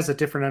everyone has a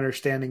different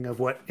understanding of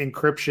what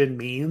encryption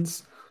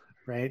means,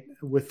 right,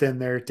 within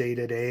their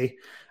day-to-day.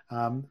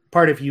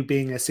 Part of you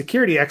being a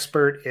security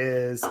expert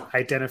is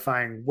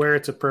identifying where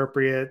it's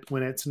appropriate,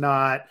 when it's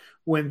not,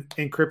 when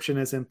encryption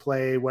is in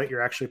play, what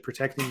you're actually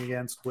protecting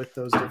against with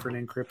those different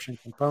encryption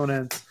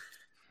components.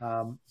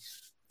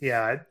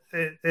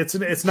 It's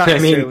not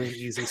necessarily an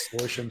easy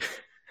solution.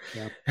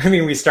 Yeah. I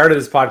mean, we started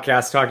this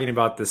podcast talking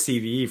about the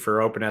CVE for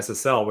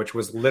OpenSSL, which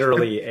was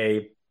literally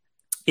a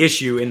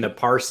issue in the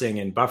parsing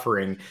and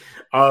buffering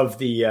of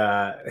the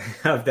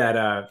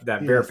that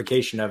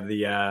verification of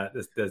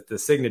the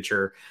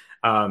signature.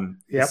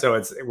 So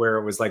it's where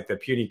it was like the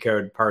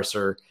Punycode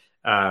parser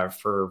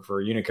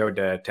for Unicode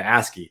to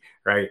ASCII,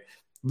 right?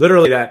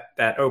 Literally that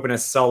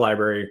OpenSSL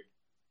library.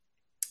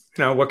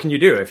 What can you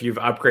do if you've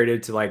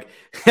upgraded to like?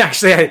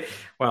 Actually,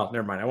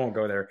 never mind. I won't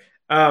go there.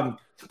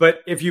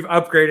 But if you've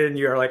upgraded and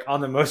you're like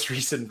on the most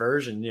recent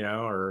version,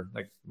 or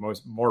like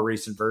more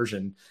recent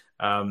version,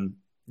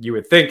 you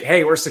would think,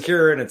 hey, we're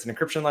secure and it's an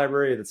encryption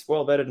library that's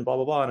well vetted and blah,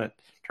 blah, blah. And it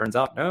turns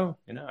out, no,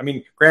 I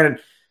mean, granted,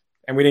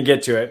 and we didn't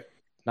get to it,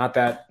 not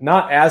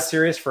as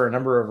serious for a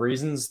number of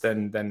reasons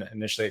than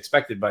initially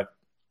expected. But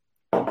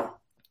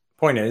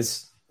point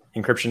is,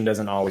 encryption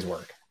doesn't always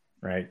work,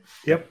 right?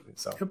 Yep.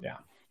 So, yeah.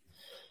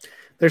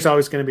 There's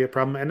always going to be a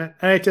problem. And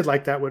I did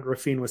like that, what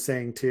Rafin was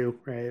saying too,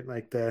 right?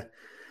 Like the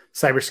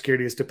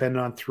cybersecurity is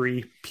dependent on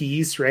 3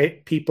 Ps,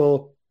 right?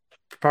 People,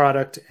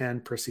 product,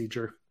 and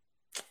procedure.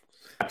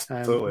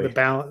 Absolutely.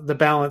 The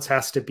balance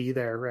has to be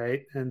there,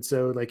 right? And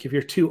so like if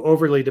you're too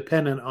overly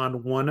dependent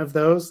on one of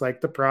those,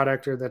 like the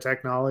product or the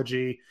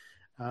technology,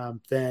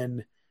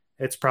 then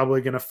it's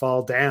probably going to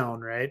fall down,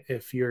 right?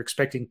 If you're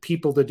expecting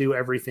people to do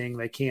everything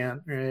they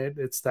can't, right?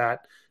 It's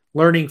that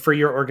learning for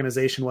your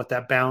organization what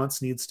that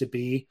balance needs to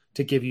be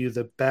to give you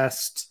the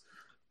best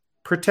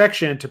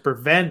protection to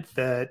prevent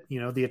that,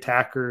 the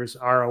attacker's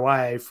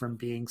ROI from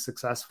being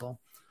successful.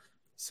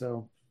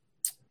 So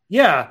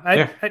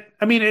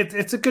I mean,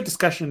 it's a good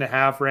discussion to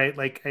have, right?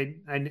 Like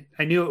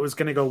I knew it was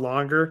going to go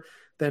longer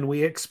than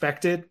we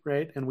expected,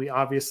 right? And we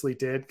obviously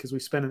did, because we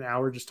spent an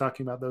hour just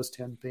talking about those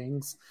 10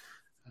 things.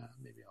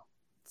 Maybe I'll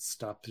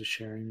stop the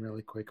sharing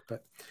really quick,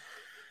 but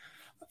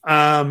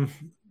I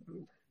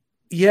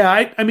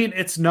mean,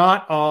 it's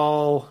not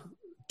all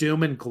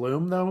doom and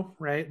gloom though,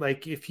 right?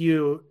 Like if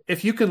you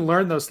can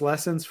learn those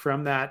lessons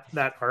from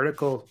that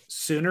article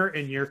sooner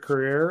in your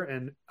career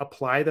and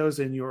apply those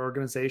in your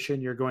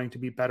organization, you're going to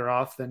be better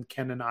off than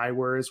Ken and I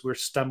were as we're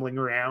stumbling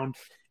around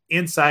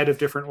inside of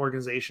different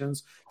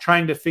organizations,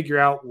 trying to figure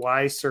out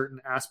why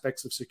certain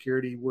aspects of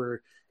security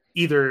were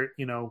either,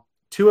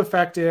 too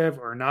effective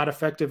or not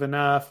effective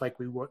enough, like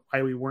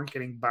why we weren't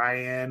getting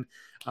buy-in.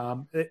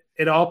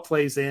 It all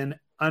plays in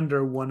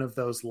under one of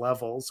those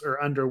levels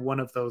or under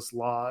one of those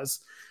laws.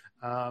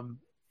 If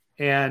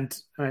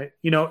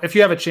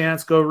you have a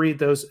chance, go read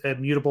those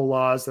immutable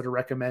laws that are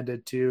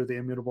recommended to the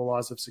immutable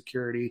laws of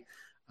security.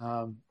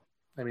 I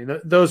mean,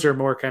 those are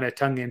more kind of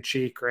tongue in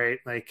cheek, right?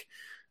 Like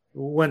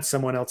when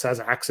someone else has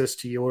access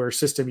to your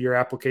system, your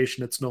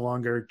application, it's no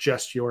longer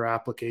just your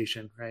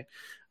application, right?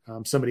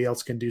 Somebody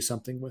else can do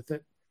something with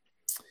it.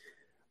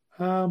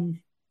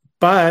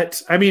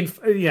 But I mean,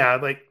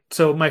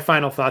 so my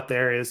final thought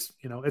there is,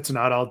 it's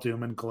not all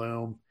doom and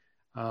gloom.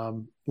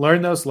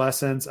 Learn those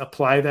lessons,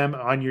 apply them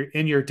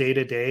in your day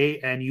to day,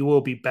 and you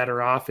will be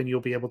better off, and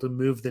you'll be able to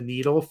move the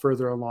needle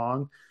further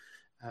along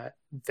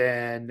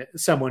than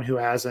someone who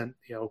hasn't,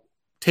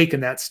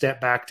 taken that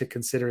step back to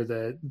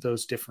consider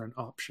those different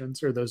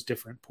options or those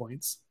different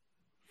points.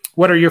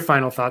 What are your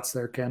final thoughts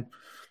there, Ken?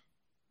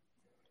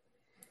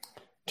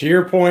 To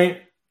your point,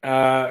 we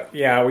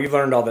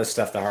learned all this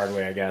stuff the hard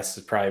way, I guess.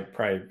 It's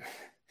probably,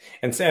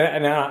 and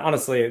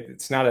honestly,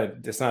 it's not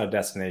a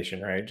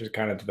destination, right? Just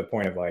kind of to the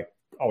point of like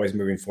always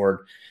moving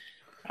forward.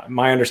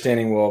 My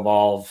understanding will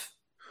evolve,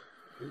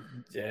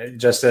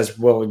 just as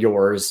will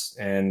yours.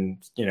 And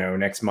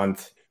next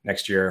month,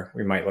 next year,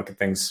 we might look at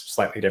things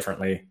slightly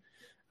differently.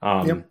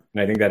 And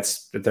I think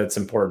that's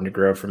important to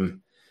grow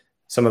from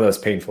some of those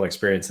painful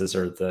experiences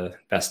or the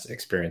best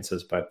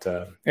experiences. But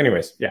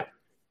anyways, yeah.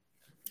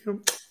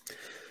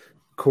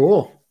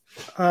 Cool.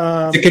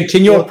 It's a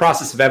continual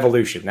process of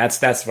evolution.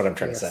 That's what I'm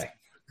trying to say.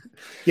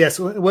 Yes.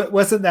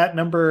 Wasn't that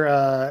number,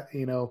 I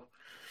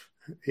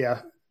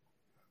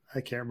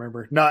can't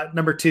remember. Not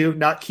number 2,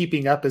 not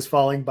keeping up is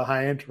falling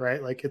behind,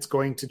 right? Like it's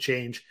going to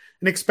change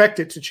and expect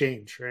it to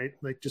change, right?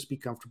 Like just be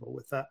comfortable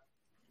with that.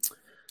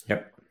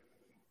 Yep.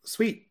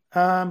 Sweet.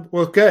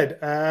 Well, good.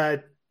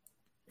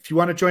 If you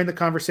want to join the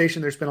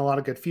conversation, there's been a lot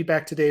of good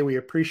feedback today. We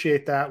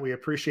appreciate that. We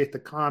appreciate the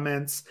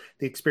comments,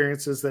 the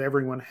experiences that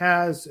everyone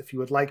has. If you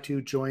would like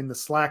to join the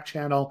Slack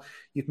channel,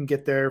 you can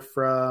get there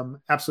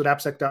from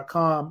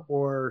absoluteappsec.com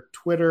or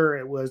Twitter.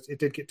 It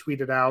did get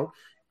tweeted out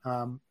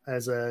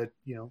as in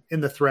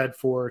the thread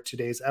for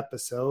today's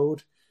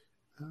episode.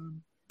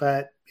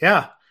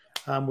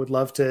 Would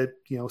love to,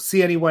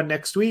 see anyone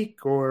next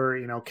week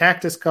or,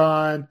 Cactus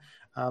Con.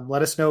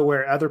 Let us know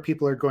where other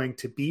people are going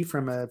to be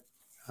from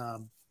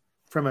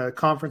a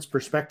conference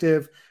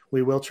perspective.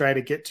 We will try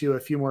to get to a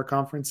few more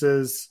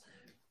conferences.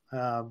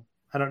 I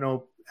don't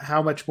know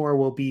how much more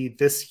will be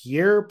this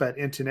year, but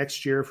into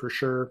next year for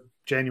sure.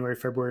 January,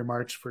 February,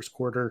 March, first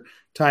quarter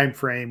time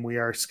frame. We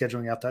are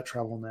scheduling out that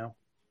travel now.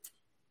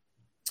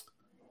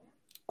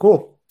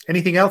 Cool.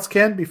 Anything else,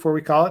 Ken, before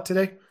we call it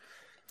today?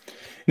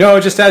 No,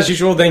 just as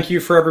usual, thank you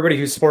for everybody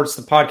who supports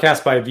the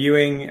podcast by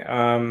viewing.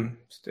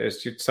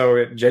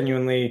 So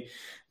genuinely,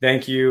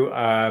 thank you.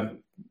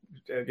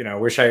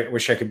 Wish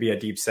I could be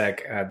at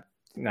DeepSec.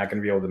 Not going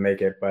to be able to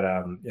make it,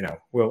 but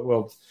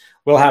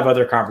we'll have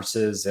other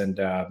conferences. And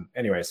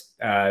anyways,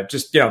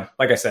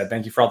 like I said,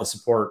 thank you for all the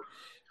support.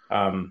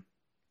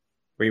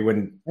 We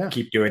wouldn't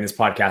keep doing this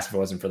podcast if it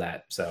wasn't for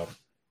that. So,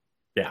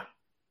 yeah.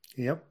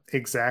 Yep,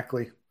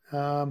 exactly.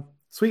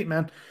 Sweet,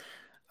 man.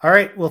 All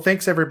right. Well,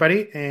 thanks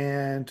everybody.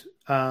 And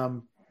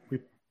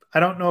I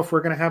don't know if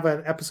we're going to have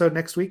an episode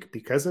next week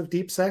because of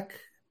DeepSec,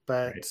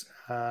 but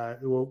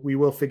we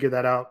will figure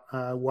that out.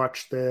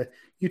 Watch the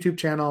YouTube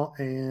channel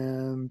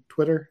and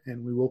Twitter,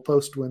 and we will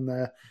post when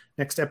the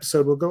next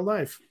episode will go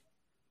live.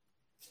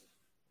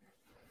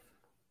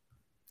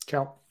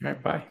 Ciao. All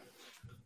right. Bye.